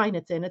know the sign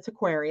it's in, it's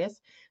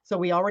Aquarius. So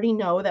we already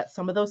know that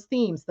some of those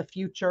themes, the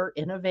future,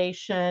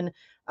 innovation,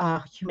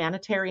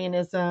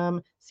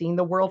 humanitarianism, seeing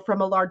the world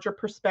from a larger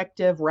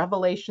perspective,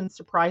 revelation,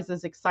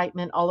 surprises,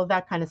 excitement, all of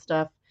that kind of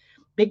stuff,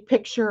 big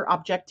picture,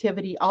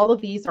 objectivity, all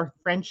of these are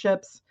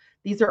friendships.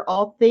 These are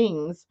all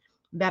things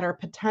that are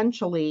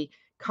potentially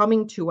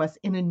coming to us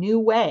in a new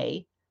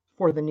way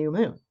for the new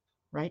moon,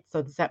 right?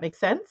 So does that make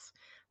sense?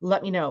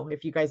 Let me know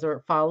if you guys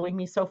are following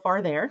me so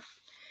far there.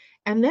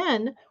 And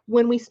then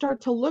when we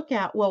start to look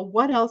at, well,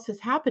 what else is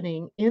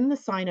happening in the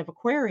sign of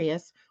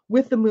Aquarius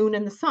with the moon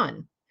and the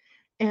sun?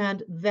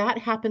 And that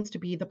happens to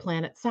be the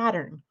planet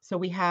Saturn. So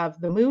we have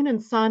the moon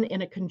and sun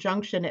in a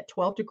conjunction at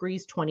 12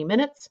 degrees, 20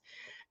 minutes.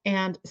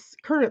 And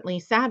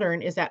currently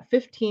Saturn is at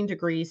 15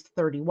 degrees,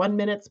 31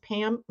 minutes.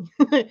 Pam,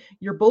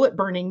 you're bullet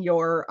burning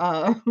your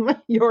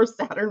your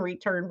Saturn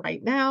return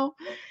right now.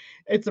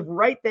 It's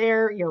right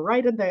there. You're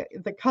right in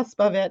the cusp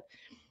of it.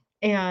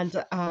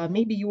 And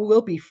maybe you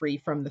will be free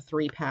from the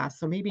 3 pass.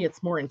 So maybe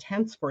it's more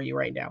intense for you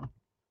right now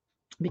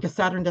because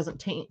Saturn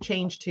doesn't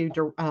change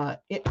to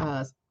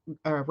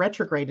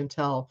retrograde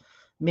until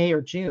May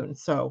or June.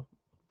 So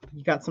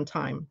you got some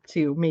time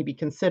to maybe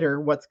consider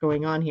what's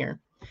going on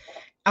here.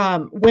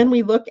 When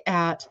we look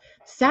at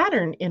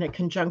Saturn in a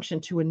conjunction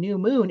to a new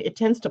moon, it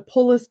tends to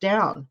pull us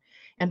down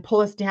and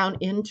pull us down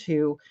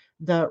into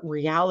the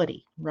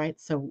reality, right?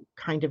 So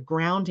kind of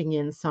grounding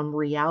in some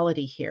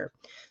reality here.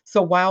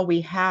 So while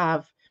we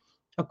have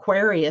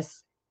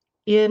Aquarius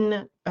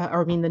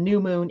the new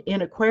moon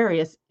in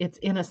Aquarius, it's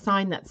in a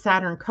sign that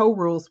Saturn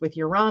co-rules with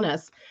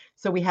Uranus.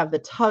 So we have the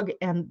tug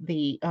and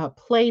the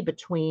play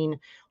between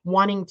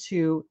wanting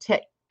to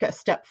take a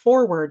step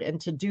forward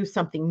and to do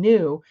something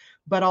new,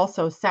 but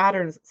also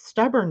Saturn's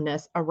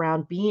stubbornness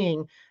around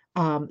being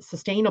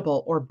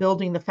sustainable or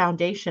building the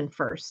foundation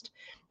first.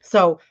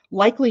 So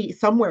likely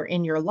somewhere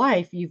in your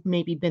life, you've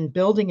maybe been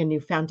building a new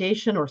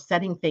foundation or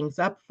setting things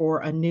up for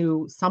a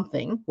new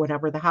something,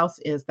 whatever the house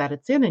is that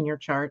it's in your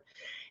chart.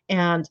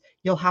 And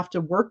you'll have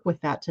to work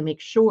with that to make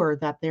sure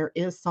that there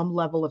is some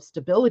level of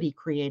stability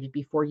created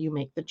before you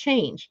make the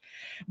change.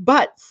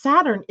 But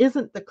Saturn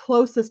isn't the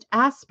closest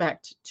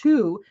aspect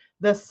to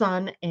the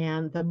sun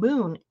and the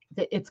moon.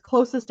 It's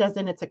closest as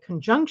in it's a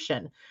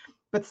conjunction.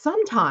 But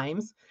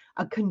sometimes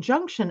a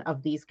conjunction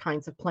of these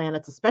kinds of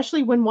planets,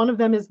 especially when one of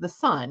them is the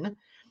sun,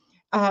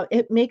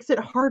 it makes it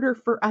harder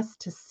for us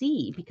to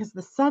see because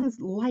the sun's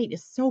light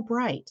is so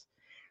bright,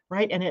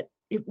 right? And it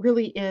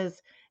really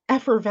is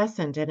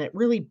effervescent, and it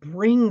really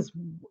brings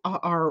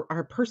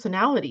our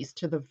personalities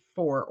to the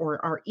fore,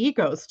 or our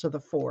egos to the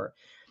fore.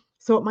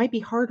 So it might be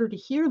harder to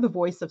hear the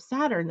voice of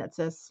Saturn that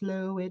says,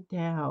 slow it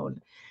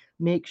down,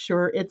 make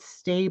sure it's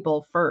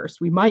stable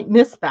first. We might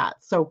miss that.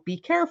 So be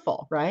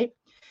careful, right?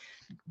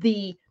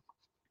 The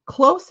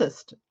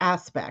closest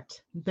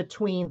aspect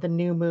between the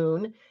new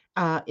moon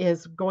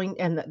is going,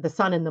 and the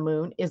sun and the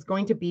moon is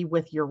going to be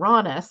with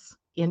Uranus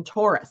in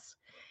Taurus.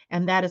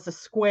 And that is a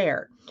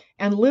square,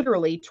 and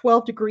literally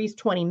 12 degrees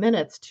 20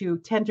 minutes to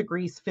 10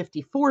 degrees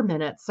 54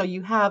 minutes. So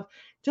you have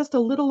just a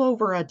little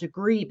over a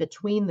degree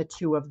between the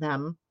two of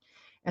them.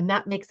 And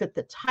that makes it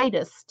the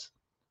tightest,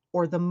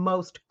 or the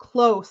most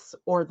close,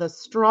 or the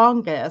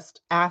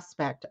strongest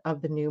aspect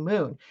of the new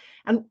moon.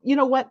 And you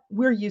know what?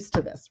 We're used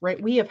to this,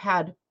 right? We have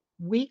had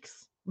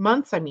weeks,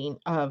 months,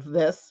 of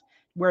this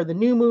where the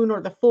new moon or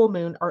the full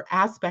moon are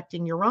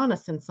aspecting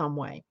Uranus in some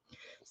way.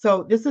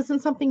 So this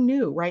isn't something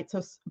new, right?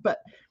 So,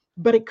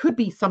 but it could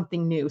be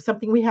something new,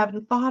 something we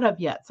haven't thought of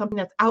yet, something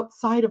that's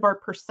outside of our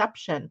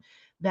perception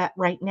that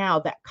right now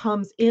that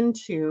comes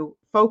into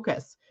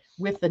focus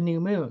with the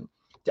new moon.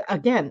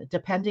 Again,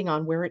 depending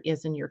on where it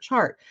is in your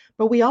chart.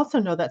 But we also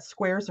know that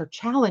squares are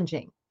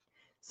challenging.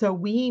 So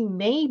we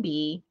may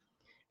be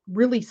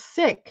really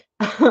sick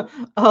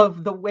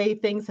of the way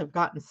things have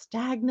gotten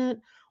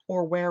stagnant,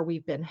 or where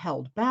we've been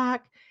held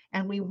back,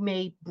 and we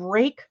may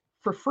break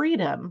for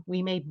freedom.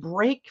 We may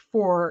break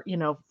for,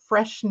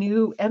 fresh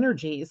new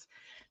energies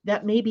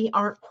that maybe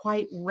aren't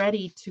quite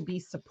ready to be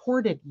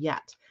supported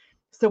yet.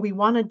 So we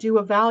want to do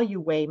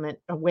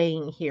a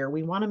weighing here.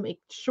 We want to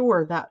make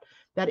sure that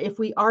if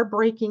we are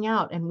breaking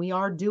out and we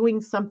are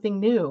doing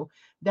something new,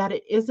 that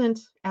it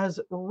isn't as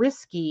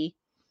risky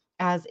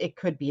as it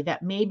could be,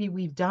 that maybe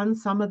we've done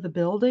some of the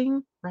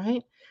building,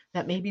 right?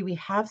 That maybe we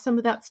have some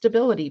of that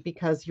stability,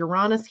 because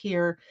Uranus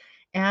here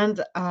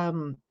and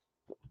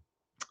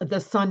the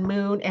sun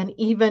moon, and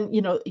even,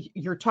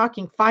 you're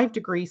talking 5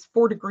 degrees,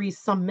 4 degrees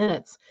some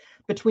minutes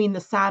between the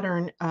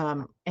Saturn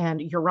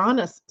and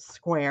Uranus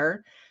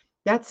square.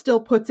 That still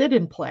puts it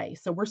in play.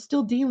 So we're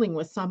still dealing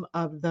with some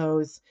of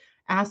those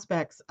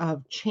aspects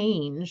of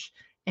change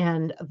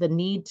and the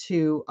need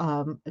to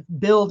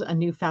build a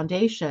new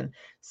foundation.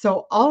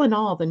 So all in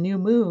all, the new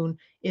moon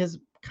is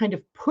kind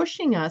of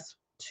pushing us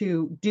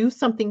to do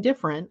something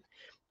different,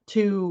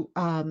 to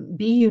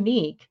be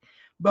unique,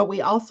 but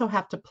we also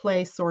have to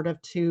play sort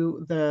of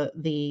to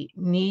the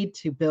need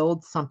to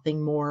build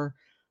something more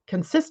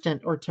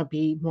consistent or to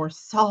be more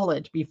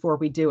solid before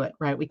we do it,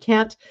 right? We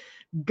can't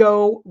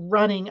go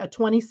running a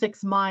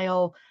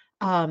 26-mile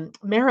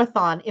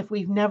marathon if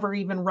we've never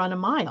even run a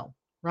mile,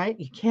 right?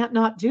 You can't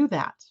not do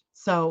that.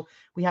 So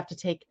we have to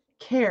take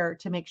care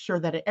to make sure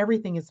that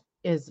everything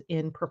is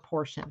in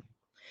proportion.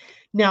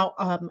 Now,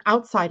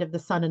 outside of the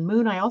sun and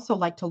moon, I also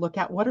like to look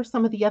at what are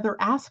some of the other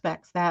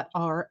aspects that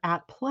are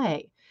at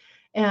play.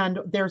 And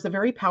there's a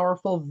very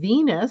powerful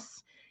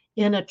Venus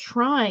in a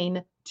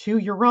trine to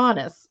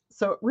Uranus.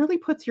 So it really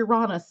puts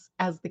Uranus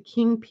as the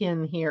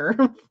kingpin here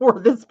for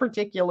this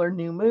particular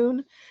new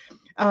moon.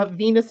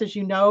 Venus, as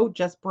you know,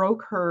 just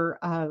broke her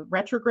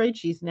retrograde.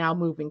 She's now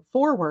moving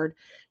forward.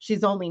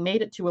 She's only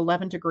made it to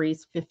 11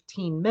 degrees,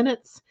 15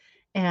 minutes.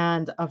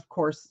 And of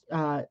course,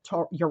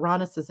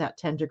 Uranus is at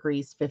 10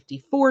 degrees,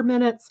 54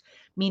 minutes,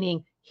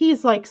 meaning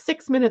he's like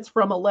 6 minutes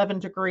from 11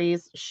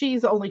 degrees.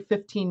 She's only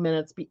 15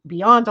 minutes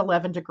beyond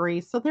 11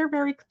 degrees. So they're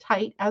very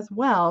tight as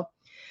well.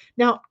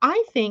 Now,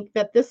 I think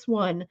that this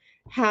one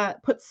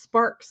puts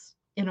sparks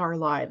in our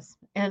lives,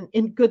 and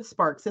in good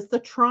sparks. It's the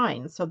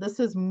trine. So this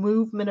is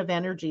movement of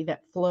energy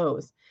that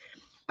flows.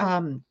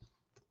 Um,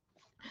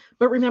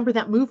 but remember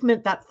that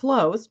movement that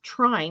flows,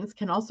 trines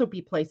can also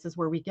be places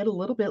where we get a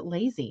little bit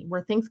lazy,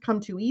 where things come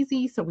too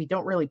easy. So we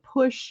don't really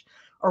push,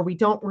 or we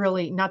don't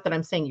really, not that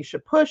I'm saying you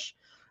should push,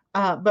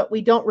 but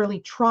we don't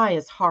really try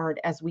as hard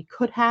as we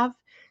could have.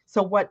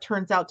 So what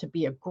turns out to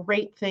be a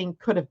great thing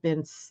could have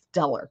been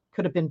stellar,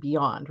 could have been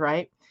beyond,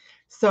 right?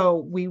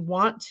 So we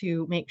want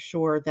to make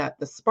sure that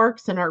the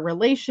sparks in our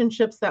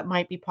relationships that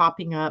might be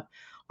popping up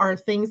are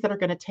things that are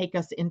going to take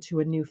us into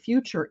a new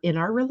future in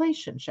our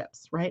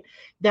relationships, right?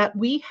 That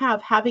we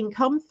have, having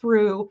come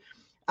through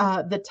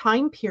the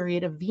time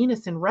period of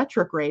Venus in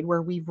retrograde,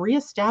 where we've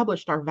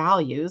reestablished our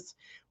values,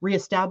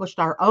 reestablished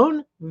our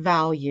own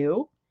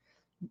value,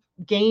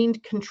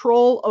 gained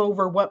control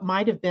over what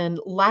might have been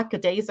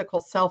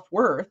lackadaisical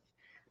self-worth.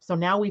 So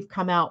now we've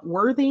come out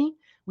worthy,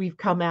 we've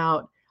come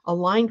out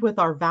aligned with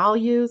our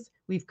values,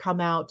 we've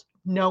come out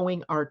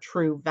knowing our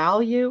true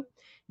value.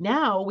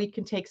 Now we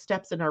can take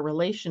steps in our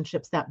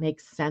relationships that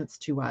make sense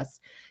to us.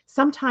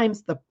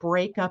 Sometimes the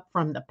breakup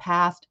from the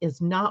past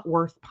is not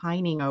worth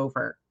pining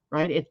over,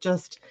 right? It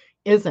just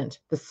isn't.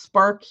 The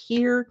spark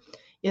here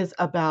is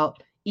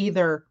about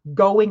either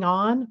going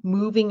on,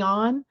 moving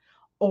on,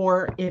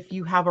 or if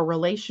you have a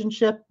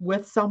relationship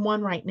with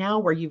someone right now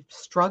where you've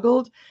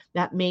struggled,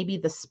 that maybe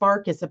the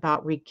spark is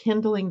about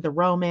rekindling the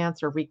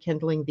romance or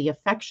rekindling the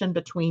affection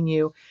between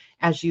you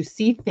as you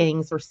see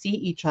things or see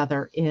each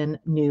other in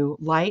new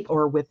light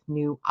or with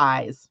new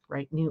eyes,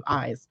 right? New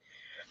eyes.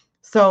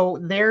 So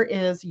there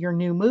is your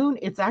new moon.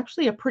 It's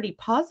actually a pretty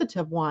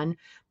positive one,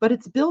 but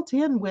it's built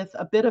in with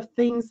a bit of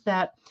things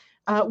that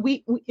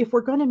if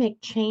we're going to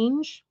make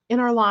change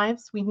in our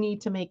lives, we need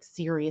to make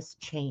serious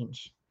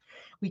change.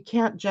 We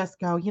can't just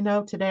go,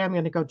 today I'm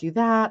going to go do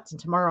that, and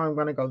tomorrow I'm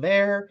going to go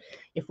there.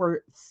 If we're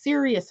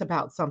serious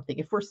about something,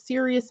 if we're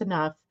serious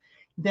enough,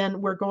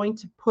 then we're going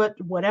to put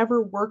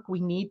whatever work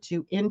we need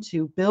to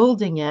into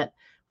building it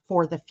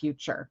for the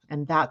future.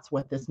 And that's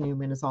what this new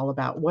moon is all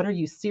about. What are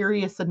you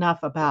serious enough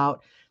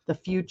about the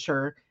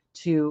future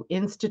to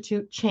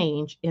institute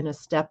change in a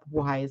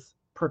stepwise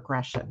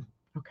progression?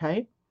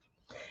 Okay.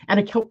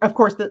 And of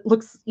course, that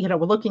looks, we're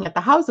looking at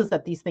the houses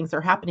that these things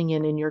are happening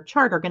in your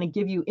chart are going to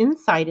give you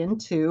insight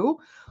into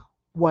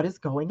what is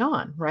going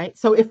on, right?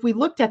 So if we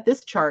looked at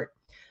this chart,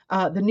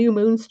 the new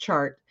moon's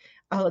chart,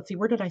 let's see,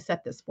 where did I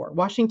set this for?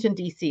 Washington,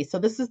 D.C. So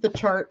this is the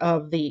chart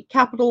of the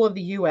capital of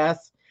the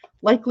U.S.,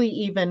 likely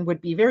even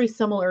would be very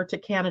similar to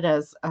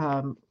Canada's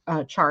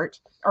chart,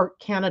 or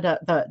Canada,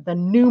 the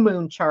new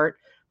moon chart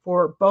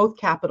for both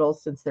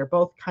capitals, since they're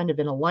both kind of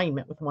in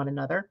alignment with one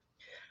another.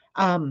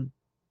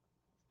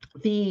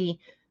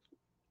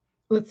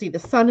 Let's see, the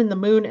sun and the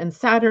moon and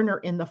Saturn are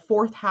in the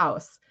fourth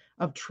house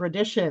of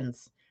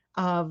traditions,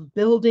 of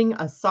building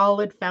a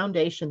solid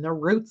foundation, the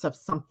roots of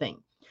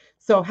something.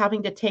 So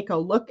having to take a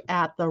look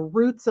at the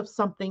roots of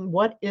something,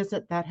 what is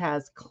it that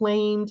has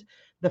claimed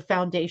the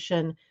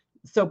foundation?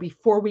 So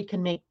before we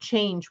can make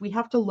change, we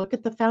have to look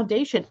at the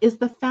foundation. Is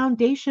the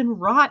foundation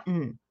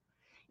rotten?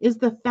 Is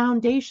the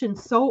foundation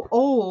so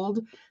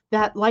old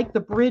that, like the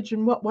bridge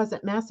in, what was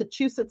it,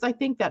 Massachusetts, I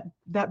think,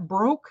 that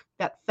broke,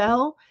 that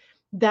fell,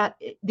 that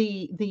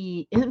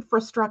the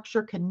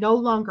infrastructure can no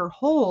longer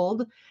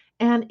hold,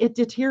 and it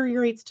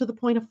deteriorates to the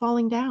point of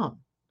falling down?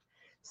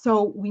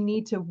 So we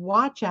need to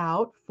watch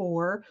out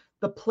for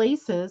the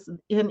places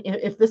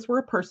if this were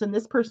a person,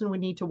 this person would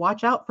need to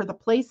watch out for the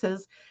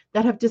places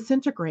that have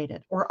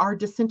disintegrated or are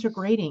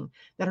disintegrating,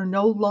 that are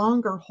no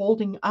longer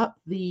holding up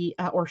the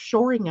or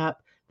shoring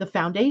up the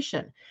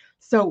foundation.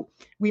 So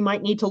we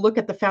might need to look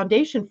at the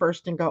foundation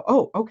first and go,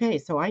 oh, okay,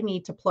 so I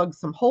need to plug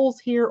some holes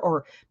here,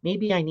 or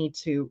maybe I need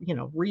to,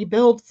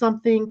 rebuild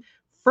something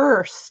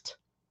first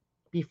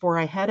before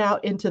I head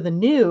out into the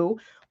new,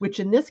 which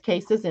in this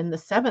case is in the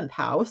seventh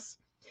house.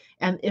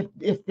 And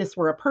if this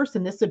were a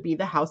person, this would be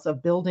the house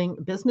of building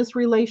business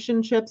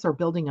relationships or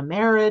building a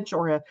marriage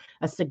or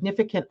a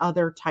significant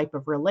other type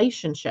of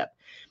relationship.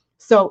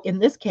 So in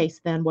this case,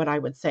 then what I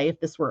would say, if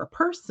this were a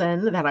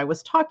person that I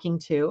was talking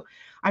to,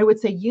 I would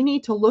say you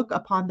need to look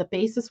upon the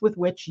basis with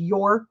which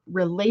your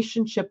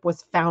relationship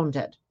was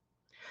founded.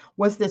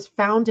 Was this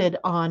founded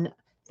on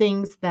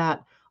things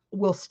that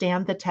will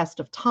stand the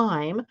test of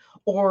time?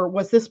 Or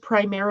was this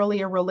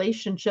primarily a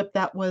relationship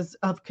that was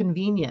of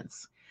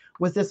convenience?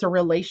 Was this a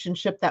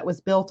relationship that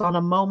was built on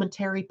a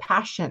momentary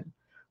passion,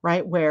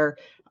 right? Where,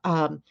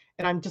 and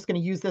I'm just going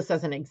to use this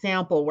as an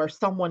example, where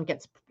a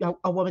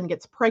woman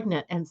gets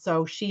pregnant. And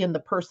so she and the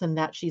person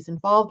that she's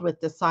involved with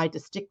decide to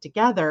stick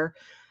together.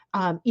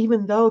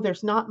 Even though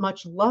there's not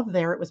much love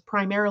there, it was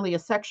primarily a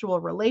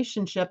sexual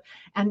relationship.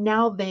 And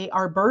now they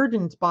are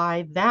burdened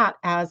by that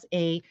as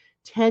a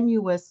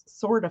tenuous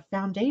sort of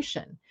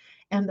foundation.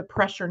 And the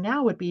pressure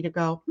now would be to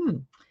go,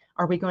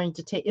 are we going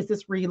to is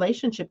this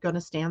relationship going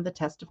to stand the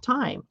test of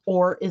time?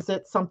 Or is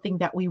it something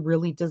that we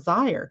really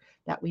desire,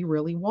 that we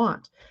really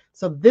want?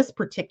 So this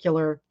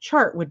particular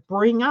chart would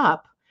bring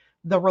up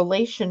the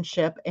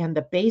relationship and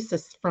the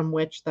basis from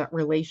which that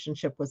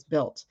relationship was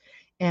built,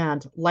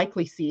 and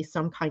likely see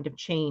some kind of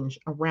change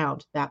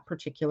around that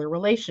particular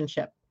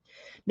relationship.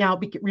 Now,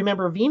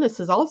 remember, Venus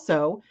is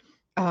also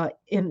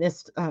in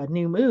this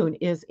new moon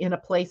is in a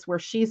place where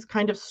she's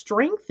kind of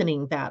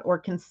strengthening that, or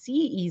can see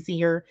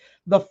easier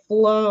the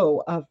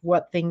flow of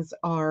where things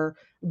are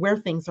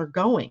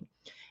going.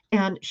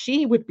 And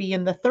she would be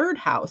in the third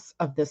house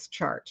of this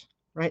chart,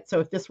 right?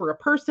 So if this were a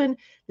person,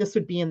 this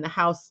would be in the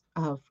house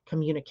of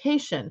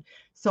communication.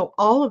 So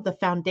all of the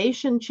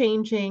foundation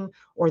changing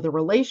or the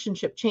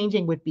relationship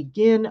changing would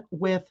begin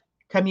with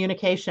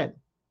communication,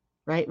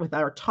 right? With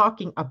our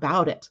talking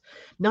about it,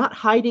 not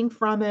hiding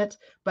from it,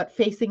 but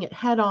facing it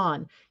head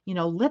on.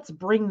 Let's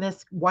bring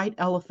this white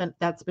elephant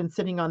that's been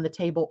sitting on the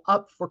table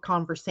up for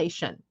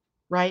conversation,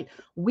 right?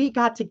 We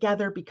got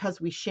together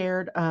because we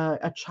shared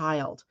a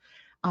child.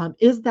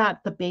 Is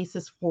that the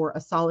basis for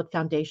a solid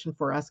foundation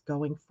for us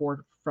going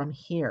forward from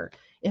here?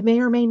 It may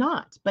or may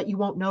not, but you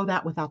won't know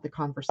that without the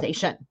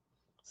conversation.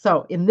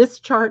 So in this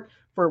chart,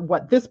 for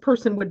what this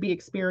person would be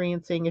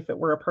experiencing, if it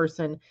were a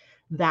person,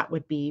 that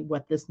would be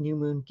what this new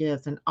moon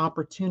gives, an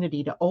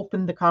opportunity to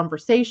open the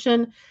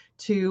conversation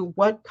to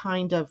what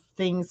kind of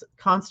things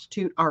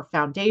constitute our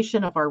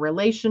foundation of our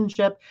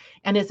relationship,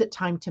 and is it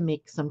time to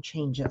make some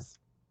changes?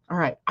 All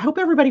right, I hope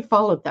everybody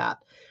followed that,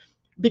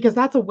 because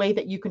that's a way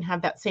that you can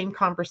have that same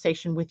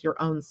conversation with your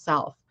own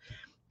self.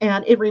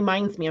 And it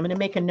reminds me, I'm going to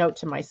make a note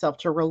to myself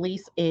to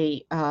release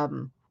a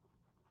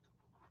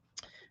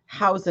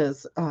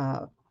houses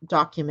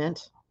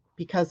document,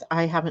 because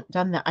I haven't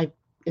done that.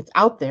 It's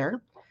out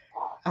there.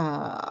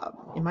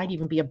 It might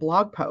even be a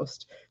blog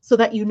post, so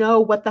that you know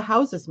what the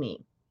houses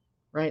mean,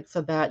 right?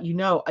 So that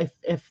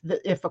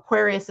if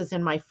Aquarius is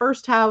in my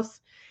first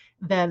house,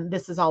 then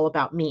this is all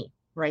about me,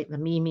 right? The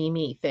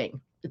me thing.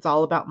 It's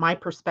all about my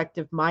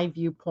perspective, my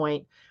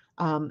viewpoint,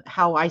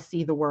 how I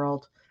see the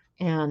world,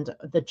 and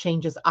the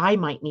changes I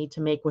might need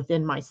to make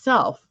within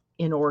myself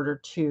in order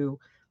to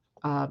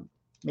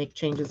make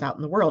changes out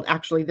in the world.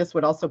 Actually, this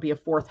would also be a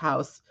fourth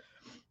house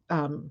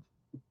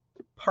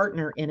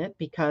partner in it,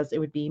 because it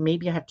would be,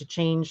 maybe I have to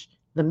change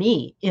the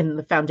me in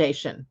the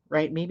foundation,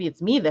 right? Maybe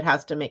it's me that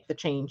has to make the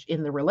change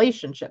in the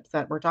relationships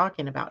that we're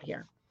talking about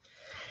here.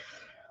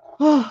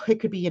 Oh, it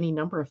could be any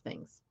number of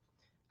things.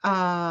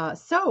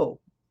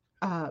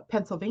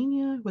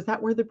 Pennsylvania, was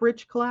that where the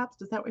bridge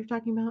collapsed? Is that what you're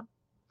talking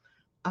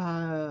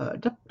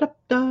about?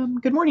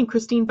 Good morning,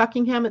 Christine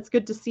Buckingham. It's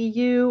good to see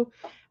you.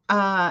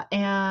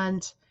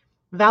 And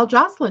Val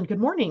Jocelyn, good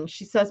morning.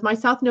 She says, my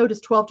south node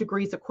is 12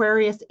 degrees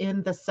Aquarius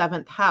in the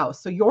 7th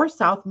house. So your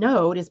south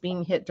node is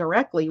being hit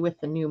directly with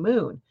the new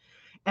moon.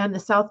 And the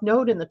south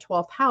node in the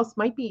 12th house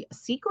might be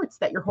secrets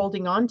that you're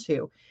holding on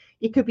to.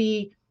 It could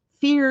be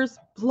fears,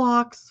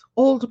 blocks,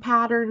 old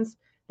patterns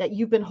that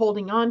you've been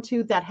holding on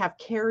to that have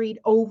carried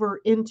over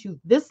into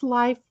this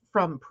life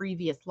from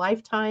previous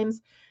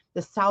lifetimes.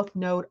 The south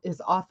node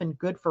is often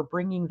good for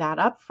bringing that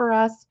up for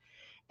us.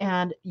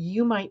 And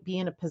you might be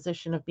in a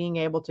position of being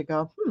able to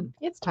go,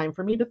 it's time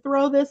for me to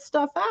throw this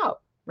stuff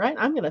out, right?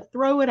 I'm going to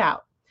throw it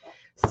out.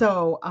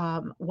 So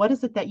what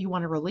is it that you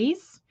want to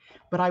release?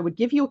 But I would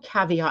give you a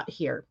caveat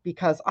here,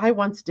 because I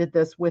once did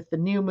this with the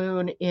new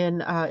moon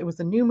it was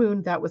a new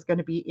moon that was going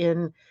to be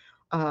in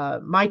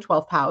my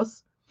 12th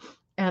house.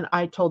 And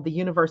I told the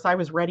universe I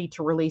was ready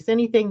to release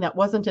anything that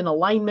wasn't in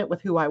alignment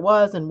with who I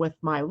was and with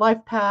my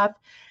life path.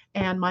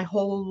 and my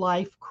whole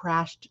life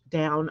crashed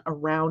down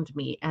around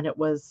me. And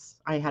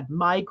I had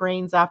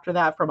migraines after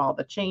that from all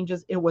the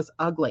changes. It was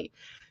ugly.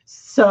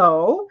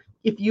 So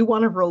if you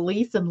want to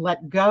release and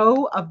let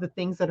go of the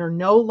things that are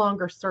no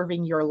longer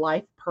serving your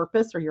life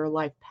purpose or your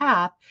life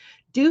path,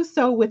 do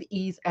so with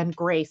ease and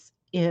grace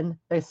in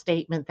the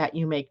statement that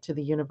you make to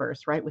the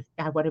universe, right?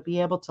 I want to be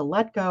able to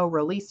let go,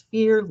 release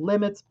fear,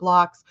 limits,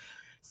 blocks,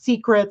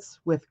 secrets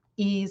with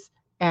ease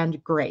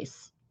and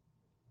grace,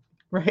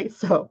 right?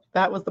 So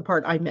that was the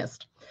part I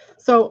missed.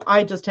 So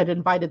I just had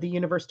invited the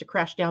universe to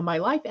crash down my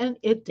life, and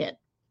it did.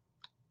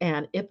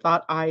 And it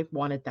thought I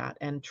wanted that.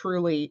 And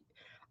truly,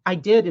 I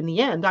did in the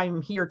end.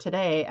 I'm here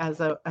today as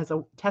a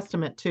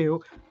testament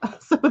to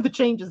some of the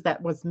changes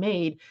that was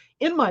made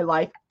in my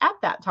life at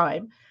that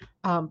time.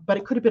 But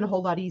it could have been a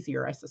whole lot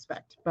easier, I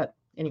suspect. But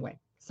anyway,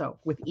 so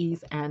with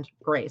ease and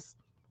grace.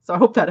 So I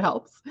hope that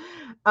helps.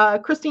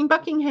 Christine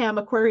Buckingham,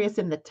 Aquarius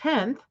in the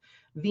 10th,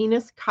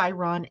 Venus,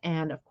 Chiron,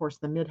 and of course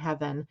the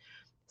midheaven.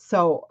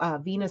 So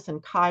Venus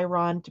and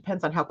Chiron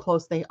depends on how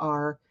close they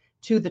are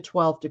to the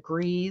 12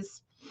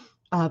 degrees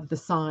of the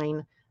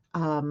sign,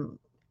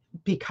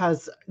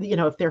 because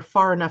if they're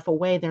far enough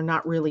away, they're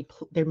not really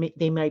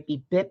they might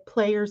be bit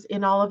players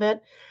in all of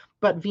it.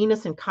 But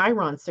Venus and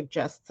Chiron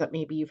suggests that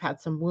maybe you've had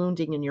some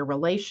wounding in your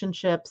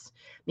relationships.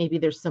 Maybe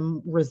there's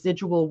some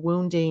residual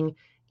wounding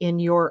in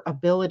your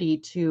ability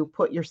to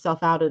put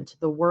yourself out into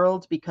the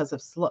world because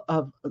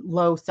of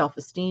low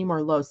self-esteem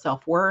or low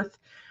self-worth.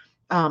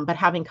 But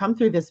having come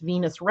through this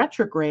Venus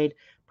retrograde,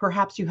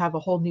 perhaps you have a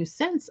whole new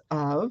sense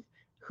of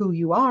who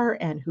you are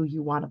and who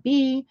you want to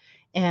be,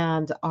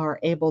 and are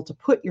able to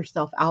put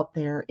yourself out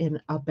there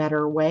in a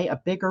better way,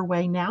 a bigger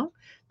way now.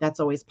 That's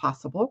always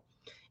possible.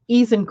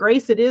 Ease and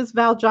grace it is,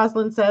 Val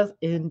Jocelyn says.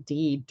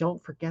 Indeed.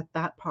 Don't forget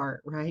that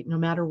part, right? No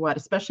matter what,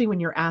 especially when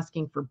you're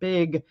asking for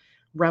big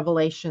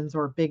revelations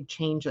or big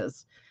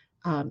changes,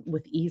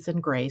 with ease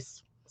and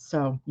grace.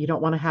 So you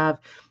don't want to have,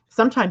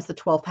 sometimes the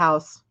 12th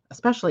house,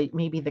 especially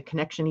maybe the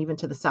connection even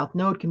to the South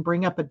Node, can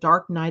bring up a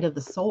dark night of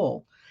the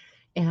soul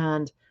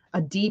and a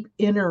deep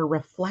inner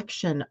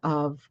reflection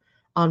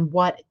on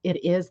what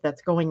it is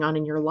that's going on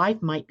in your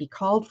life might be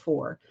called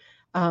for.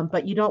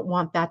 But you don't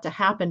want that to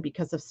happen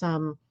because of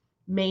some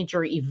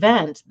major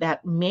event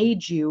that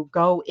made you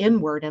go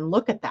inward and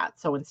look at that.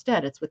 So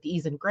instead, it's with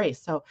ease and grace.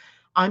 So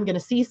I'm going to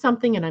see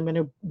something and I'm going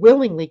to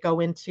willingly go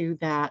into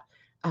that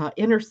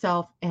inner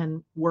self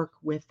and work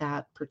with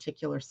that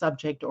particular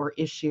subject or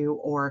issue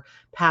or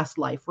past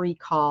life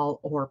recall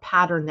or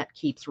pattern that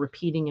keeps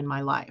repeating in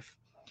my life.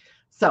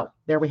 So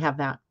there we have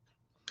that.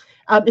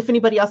 If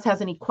anybody else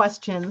has any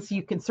questions,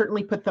 you can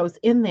certainly put those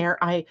in there.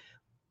 I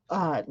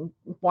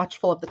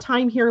watchful of the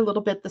time here a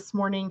little bit this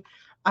morning.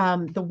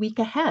 The week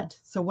ahead.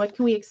 So what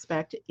can we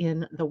expect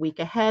in the week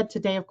ahead?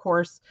 Today, of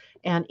course,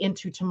 and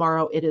into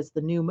tomorrow, it is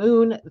the new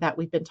moon that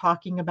we've been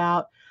talking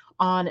about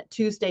on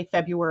Tuesday,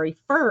 February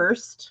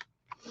 1st.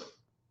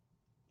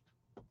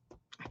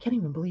 I can't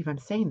even believe I'm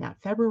saying that.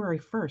 February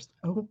 1st.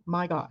 Oh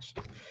my gosh.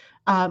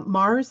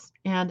 Mars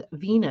and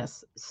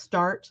Venus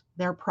start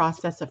their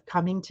process of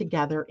coming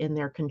together in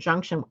their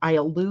conjunction. I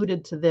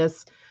alluded to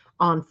this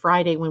on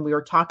Friday when we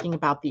were talking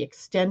about the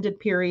extended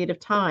period of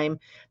time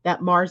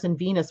that Mars and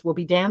Venus will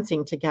be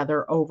dancing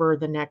together over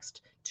the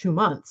next 2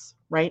 months,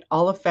 right?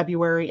 All of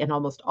February and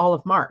almost all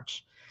of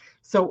March.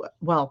 So,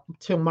 well,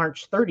 till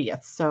March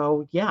 30th.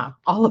 So yeah,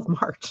 all of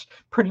March,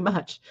 pretty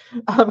much,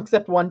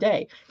 except one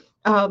day.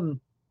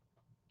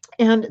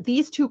 And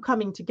these two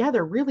coming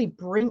together really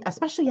bring,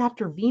 especially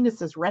after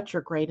Venus is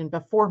retrograde and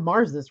before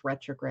Mars is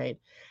retrograde,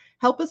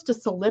 help us to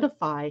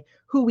solidify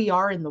who we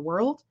are in the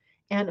world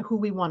and who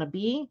we want to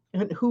be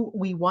and who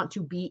we want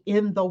to be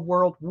in the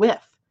world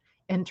with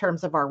in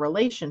terms of our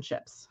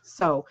relationships.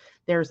 So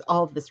there's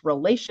all of this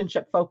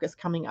relationship focus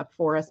coming up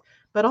for us,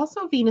 but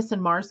also Venus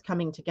and Mars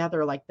coming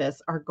together like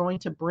this are going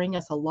to bring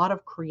us a lot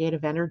of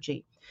creative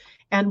energy.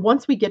 And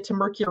once we get to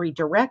Mercury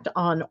direct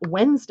on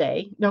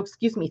Thursday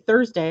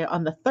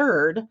on the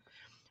 3rd,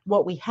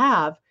 what we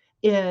have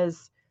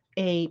is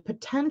a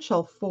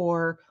potential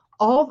for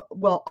all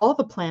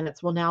the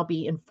planets will now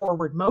be in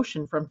forward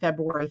motion from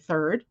February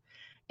 3rd.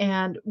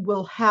 And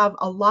we'll have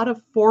a lot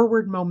of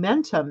forward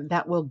momentum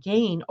that will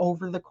gain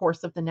over the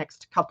course of the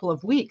next couple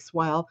of weeks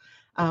while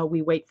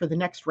we wait for the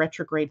next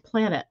retrograde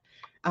planet.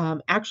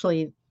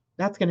 Actually,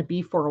 that's going to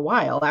be for a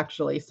while,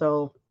 actually.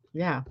 So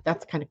yeah,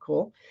 that's kind of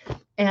cool.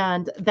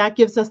 And that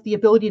gives us the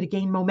ability to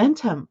gain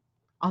momentum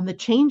on the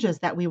changes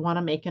that we want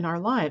to make in our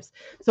lives.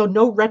 So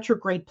no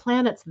retrograde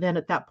planets then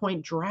at that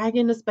point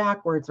dragging us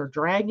backwards or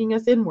dragging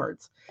us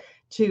inwards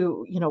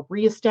to,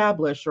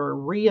 reestablish or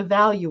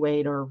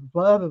reevaluate or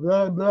blah, blah,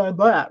 blah, blah,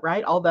 blah,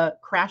 right? All the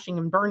crashing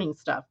and burning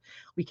stuff.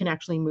 We can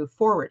actually move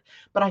forward.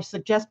 But I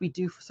suggest we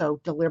do so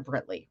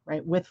deliberately,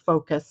 right? With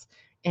focus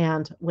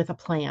and with a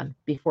plan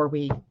before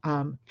we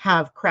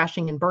have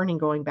crashing and burning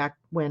going back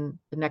when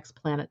the next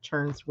planet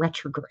turns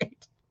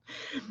retrograde.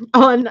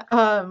 On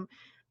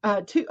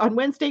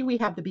Wednesday, we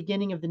have the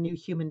beginning of the new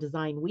human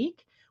design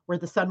week, where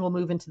the sun will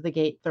move into the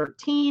gate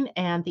 13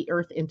 and the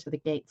earth into the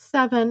gate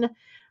 7.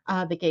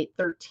 The gate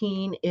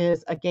 13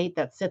 is a gate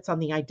that sits on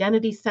the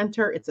identity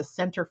center. It's a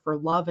center for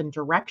love and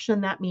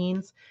direction. That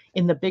means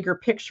in the bigger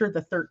picture,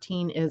 the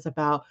 13 is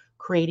about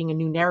creating a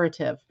new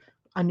narrative,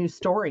 a new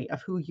story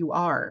of who you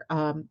are,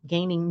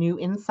 gaining new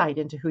insight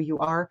into who you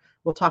are.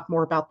 We'll talk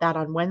more about that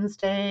on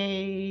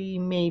Wednesday,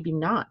 maybe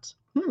not.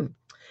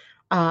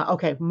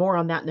 Okay, more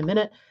on that in a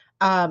minute.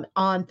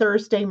 On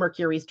Thursday,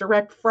 Mercury's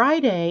direct.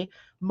 Friday,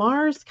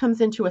 Mars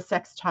comes into a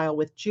sextile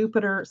with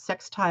Jupiter.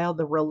 Sextile,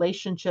 the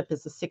relationship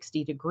is a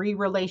 60-degree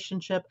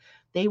relationship.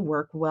 They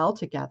work well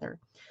together.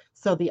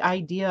 So the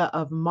idea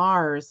of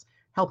Mars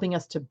helping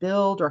us to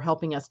build or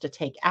helping us to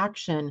take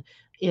action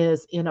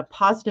is in a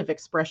positive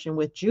expression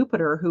with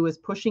Jupiter, who is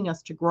pushing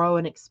us to grow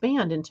and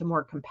expand into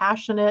more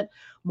compassionate,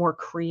 more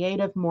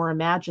creative, more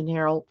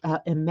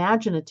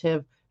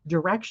imaginative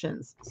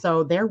directions.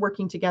 So they're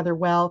working together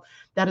well.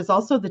 That is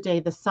also the day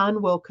the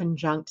sun will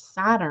conjunct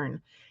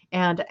Saturn.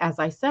 And as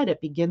I said,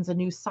 it begins a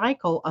new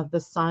cycle of the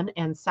sun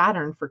and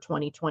Saturn for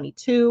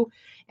 2022.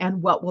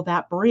 And what will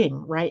that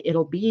bring, right?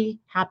 It'll be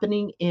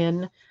happening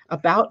in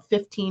about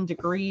 15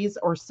 degrees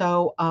or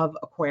so of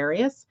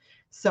Aquarius.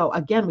 So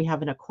again, we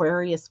have an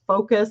Aquarius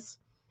focus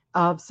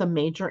of some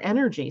major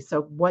energy.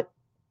 So what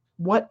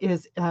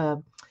is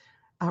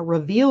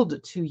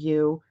revealed to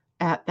you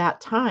at that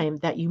time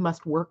that you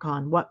must work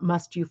on? What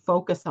must you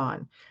focus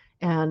on?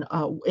 And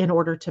in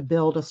order to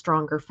build a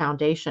stronger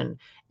foundation.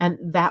 And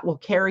that will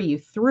carry you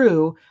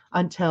through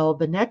until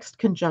the next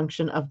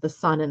conjunction of the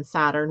sun and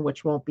Saturn,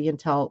 which won't be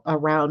until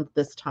around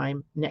this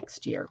time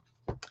next year,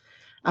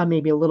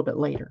 maybe a little bit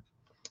later.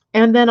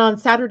 And then on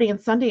Saturday and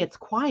Sunday, it's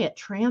quiet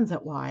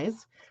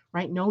transit-wise,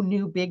 right? No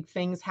new big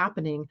things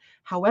happening.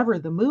 However,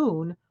 the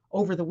moon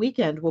over the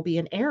weekend will be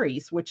in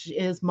Aries, which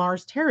is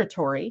Mars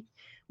territory,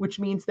 which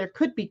means there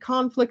could be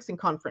conflicts and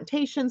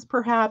confrontations,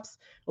 perhaps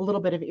a little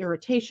bit of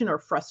irritation or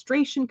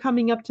frustration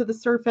coming up to the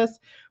surface,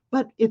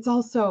 but it's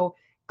also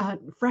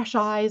fresh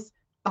eyes,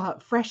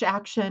 fresh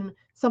action,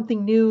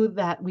 something new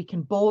that we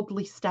can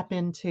boldly step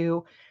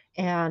into.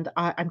 And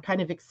I'm kind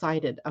of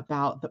excited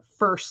about the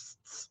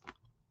first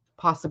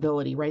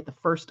possibility, right? The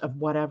first of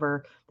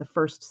whatever, the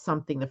first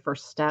something, the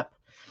first step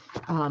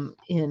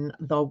in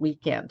the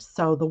weekend.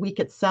 So the week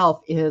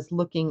itself is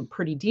looking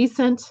pretty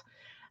decent.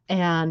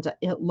 And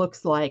it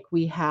looks like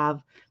we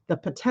have the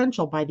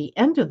potential by the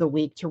end of the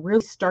week to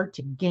really start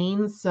to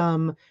gain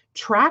some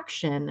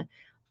traction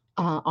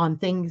on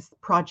things,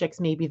 projects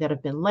maybe that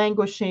have been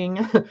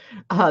languishing,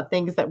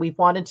 things that we've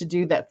wanted to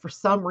do that for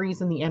some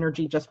reason the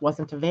energy just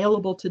wasn't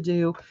available to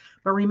do.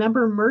 But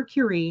remember,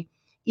 Mercury,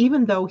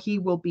 even though he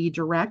will be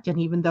direct and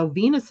even though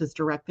Venus is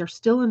direct, they're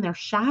still in their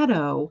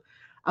shadow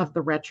of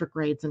the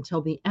retrogrades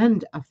until the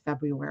end of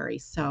February.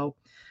 So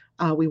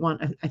I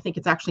think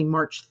it's actually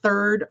March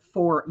 3rd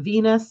for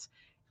Venus,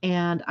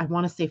 and I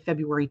want to say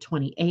February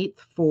 28th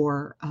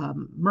for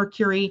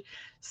Mercury.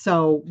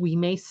 So we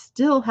may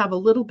still have a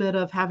little bit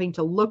of having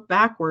to look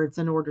backwards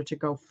in order to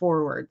go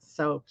forward.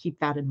 So keep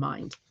that in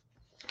mind.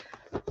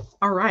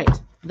 All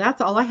right, that's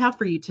all I have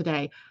for you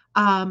today.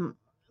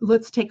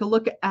 Let's take a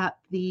look at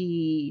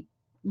the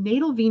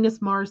natal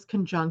Venus Mars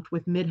conjunct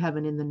with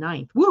midheaven in the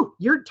 9th. Woo,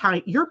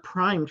 you're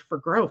primed for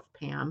growth,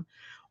 Pam,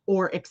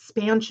 or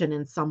expansion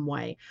in some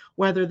way,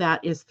 whether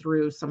that is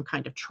through some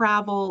kind of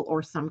travel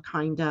or some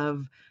kind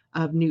of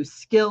new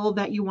skill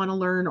that you want to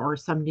learn or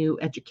some new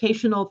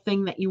educational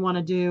thing that you want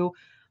to do,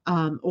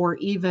 or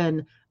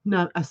even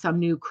some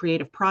new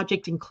creative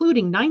project,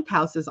 including 9th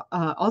house is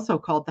also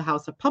called the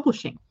house of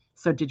publishing.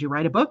 So did you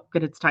write a book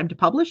that it's time to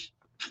publish?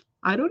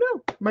 I don't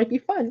know. Might be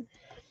fun.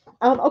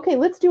 Okay,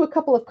 let's do a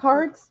couple of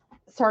cards.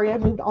 Sorry, I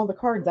moved all the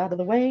cards out of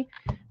the way.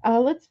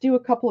 Let's do a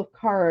couple of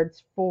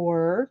cards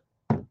for...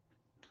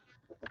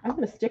 I'm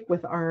going to stick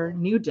with our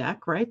new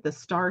deck, right? The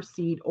Star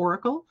Seed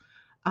Oracle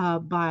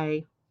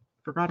by,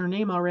 forgot her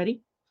name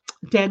already,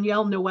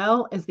 Danielle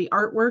Noel as the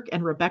artwork,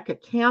 and Rebecca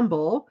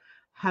Campbell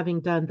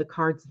having done the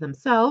cards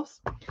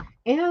themselves.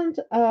 And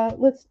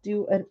let's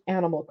do an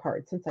animal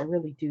card, since I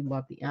really do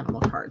love the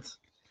animal cards.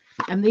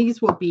 And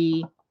these will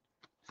be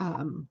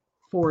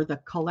for the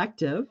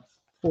collective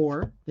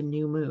for the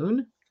new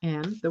moon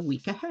and the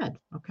week ahead,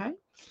 okay?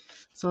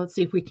 So let's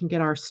see if we can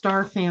get our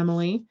star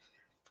family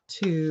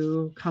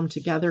to come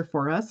together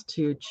for us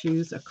to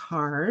choose a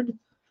card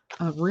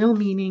of real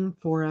meaning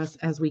for us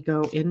as we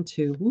go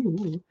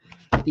into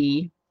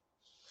the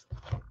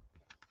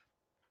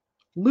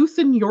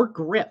loosen your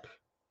grip,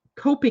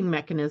 coping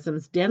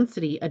mechanisms,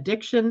 density,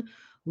 addiction,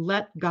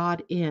 let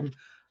God in.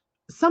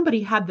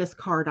 Somebody had this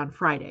card on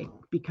Friday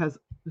because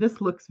this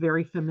looks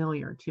very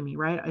familiar to me,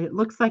 right? It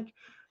looks like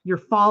you're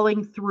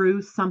falling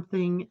through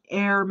something,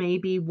 air,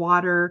 maybe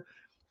water.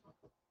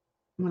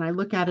 When I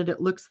look at it,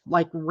 it looks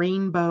like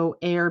rainbow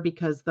air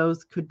because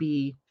those could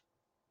be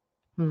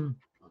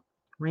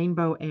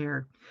rainbow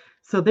air.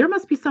 So there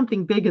must be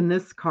something big in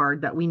this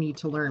card that we need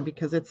to learn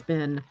because it's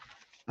been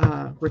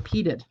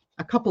repeated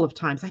a couple of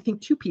times. I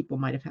think 2 people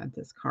might have had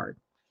this card.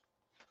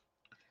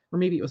 Or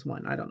maybe it was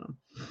 1. I don't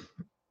know.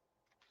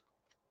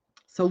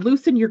 So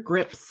loosen your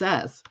grip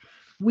says,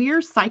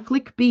 We're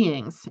cyclic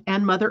beings,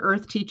 and Mother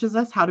Earth teaches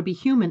us how to be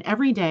human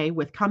every day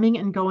with coming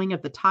and going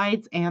of the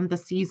tides and the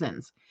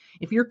seasons.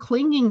 If you're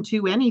clinging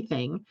to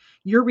anything,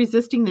 you're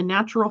resisting the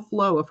natural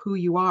flow of who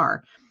you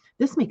are.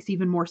 This makes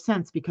even more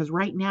sense because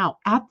right now,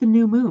 at the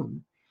new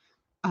moon,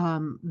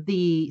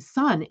 the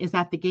sun is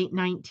at the gate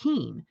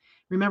 19.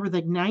 Remember,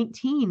 the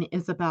 19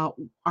 is about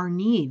our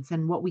needs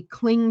and what we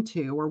cling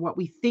to or what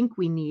we think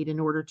we need in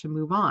order to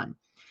move on.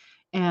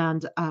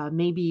 And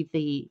maybe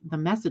the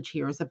message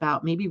here is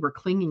about maybe we're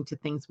clinging to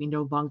things we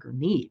no longer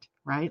need,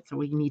 right? So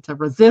we need to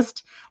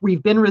resist.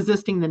 We've been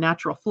resisting the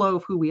natural flow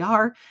of who we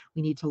are.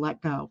 We need to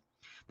let go.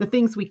 The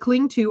things we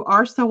cling to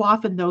are so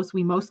often those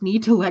we most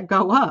need to let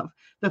go of: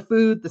 the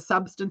food, the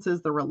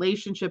substances, the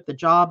relationship, the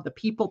job, the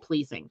people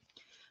pleasing.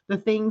 The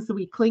things that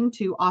we cling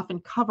to often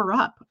cover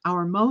up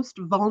our most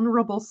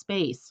vulnerable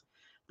space,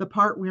 the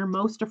part we're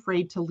most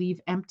afraid to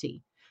leave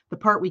empty, the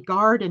part we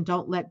guard and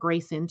don't let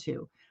grace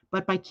into.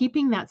 But by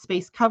keeping that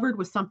space covered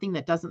with something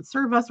that doesn't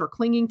serve us or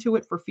clinging to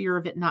it for fear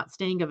of it not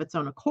staying of its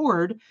own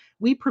accord,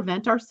 we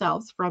prevent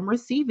ourselves from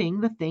receiving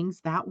the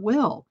things that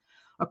will.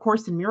 A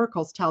Course in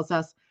Miracles tells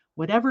us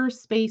whatever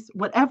space,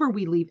 whatever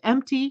we leave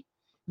empty,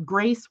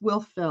 grace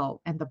will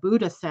fill. And the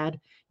Buddha said,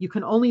 you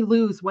can only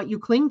lose what you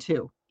cling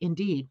to.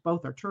 Indeed,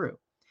 both are true.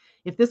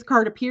 If this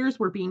card appears,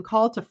 we're being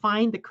called to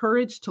find the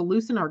courage to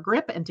loosen our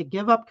grip and to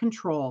give up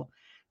control,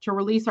 to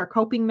release our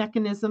coping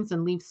mechanisms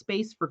and leave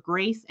space for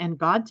grace and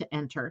God to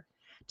enter,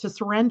 to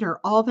surrender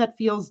all that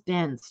feels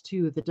dense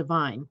to the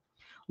divine.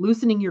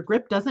 Loosening your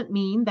grip doesn't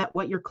mean that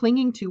what you're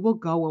clinging to will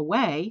go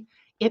away.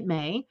 It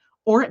may,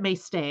 or it may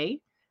stay,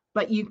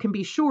 but you can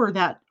be sure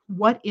that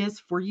what is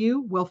for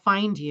you will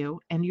find you,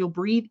 and you'll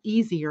breathe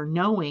easier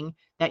knowing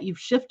that you've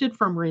shifted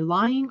from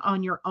relying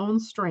on your own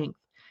strength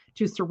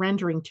to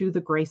surrendering to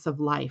the grace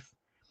of life.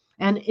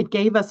 And it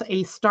gave us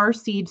a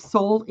starseed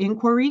soul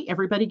inquiry.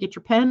 Everybody get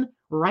your pen,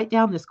 write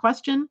down this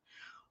question.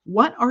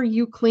 What are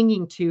you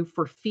clinging to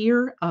for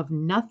fear of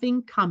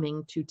nothing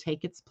coming to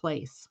take its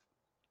place?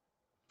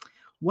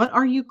 What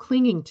are you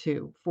clinging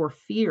to for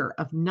fear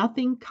of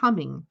nothing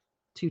coming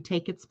to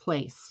take its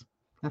place?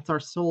 That's our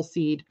soul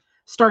seed,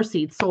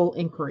 starseed soul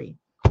inquiry.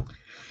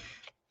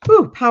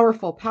 Whew,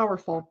 powerful,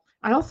 powerful.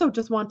 I also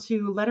just want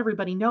to let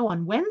everybody know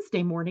on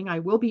Wednesday morning, I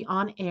will be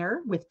on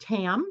air with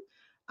Tam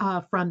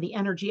from the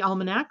Energy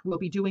Almanac. We'll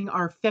be doing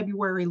our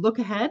February look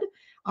ahead,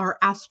 our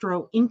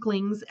Astro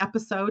Inklings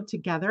episode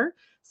together.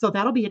 So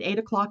that'll be at 8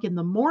 o'clock in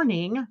the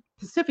morning,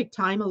 Pacific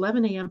time,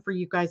 11 a.m. for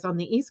you guys on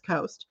the East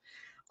Coast.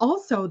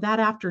 Also, that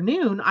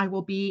afternoon, I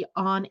will be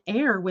on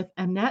air with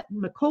Annette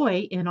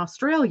McCoy in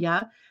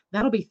Australia.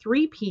 That'll be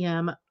 3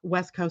 p.m.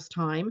 West Coast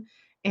time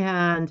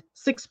and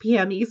 6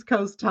 p.m. East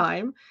Coast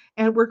time.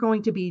 And we're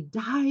going to be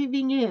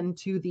diving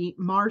into the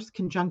Mars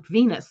conjunct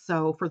Venus.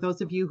 So for those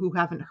of you who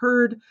haven't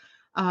heard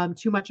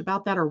too much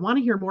about that or want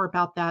to hear more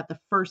about that, the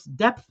first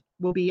depth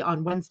will be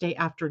on Wednesday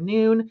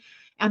afternoon.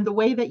 And the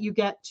way that you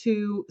get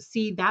to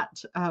see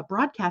that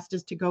broadcast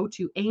is to go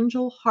to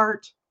Angel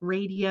Heart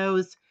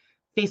Radio's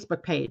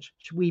Facebook page.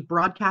 We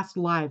broadcast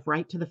live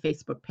right to the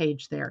Facebook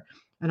page there.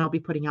 And I'll be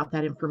putting out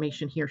that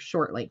information here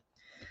shortly.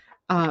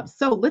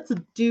 So let's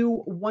do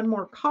one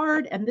more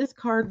card. And this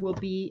card will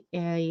be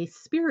a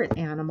spirit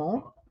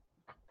animal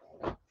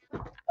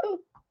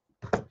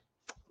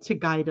to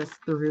guide us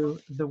through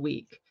the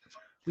week.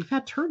 We've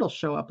had turtles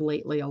show up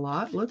lately a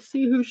lot. Let's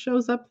see who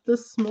shows up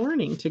this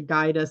morning to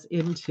guide us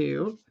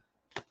into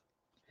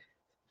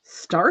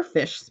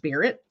starfish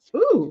spirit.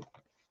 Ooh,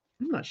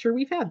 I'm not sure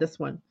we've had this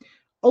one.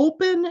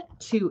 Open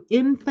to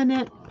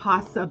infinite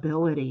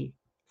possibility,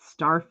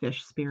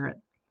 starfish spirit.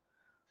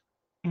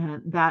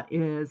 And that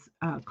is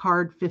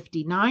card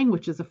 59,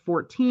 which is a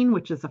 14,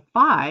 which is a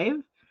 5.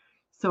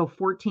 So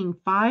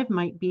 14-5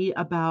 might be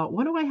about,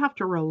 what do I have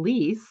to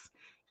release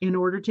in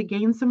order to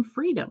gain some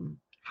freedom?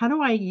 How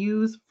do I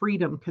use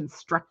freedom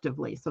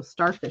constructively? So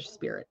starfish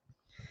spirit.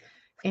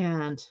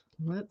 And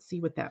let's see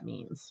what that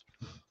means.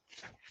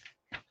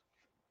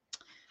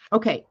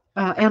 Okay,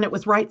 and it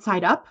was right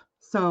side up.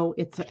 So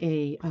it's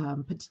a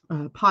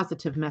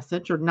positive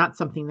message, or not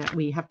something that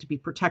we have to be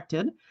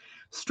protected.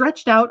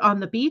 Stretched out on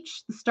the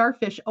beach, the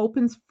starfish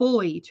opens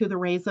fully to the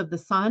rays of the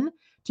sun,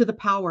 to the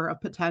power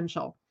of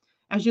potential.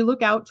 As you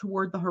look out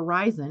toward the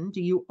horizon,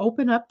 do you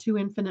open up to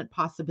infinite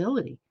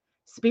possibility?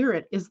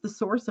 Spirit is the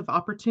source of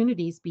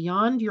opportunities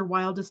beyond your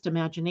wildest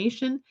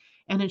imagination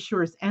and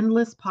ensures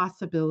endless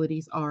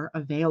possibilities are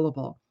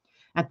available.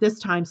 At this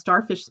time,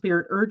 starfish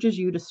spirit urges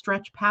you to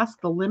stretch past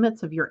the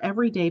limits of your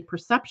everyday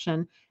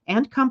perception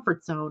and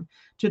comfort zone,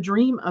 to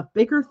dream of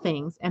bigger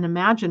things and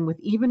imagine with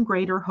even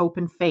greater hope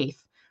and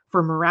faith,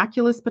 for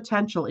miraculous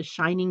potential is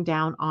shining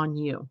down on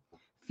you.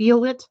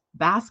 Feel it,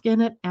 bask in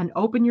it, and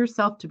open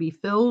yourself to be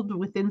filled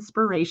with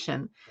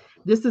inspiration.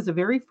 This is a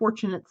very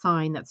fortunate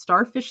sign that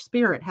starfish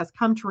spirit has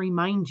come to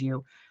remind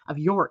you of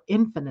your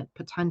infinite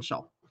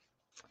potential.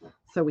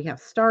 So we have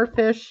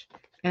starfish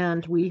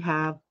and we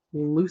have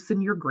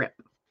loosen your grip.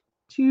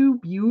 2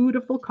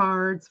 beautiful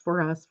cards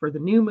for us for the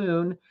new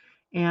moon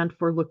and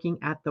for looking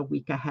at the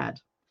week ahead.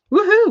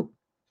 Woohoo!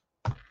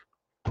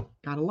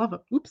 Gotta love it.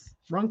 Oops,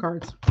 wrong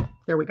cards.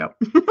 There we go.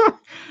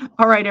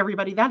 All right,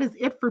 everybody. That is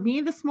it for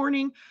me this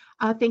morning.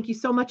 Thank you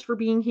so much for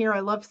being here.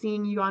 I love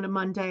seeing you on a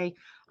Monday.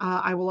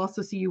 I will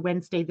also see you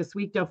Wednesday this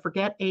week. Don't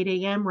forget, 8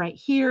 a.m. right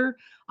here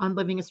on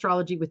Living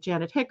Astrology with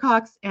Janet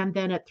Hickox, and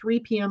then at 3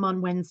 p.m.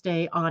 on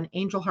Wednesday on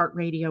Angel Heart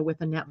Radio with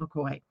Annette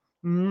McCoy.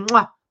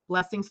 Mwah!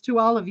 Blessings to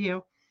all of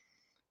you.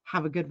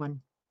 Have a good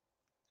one.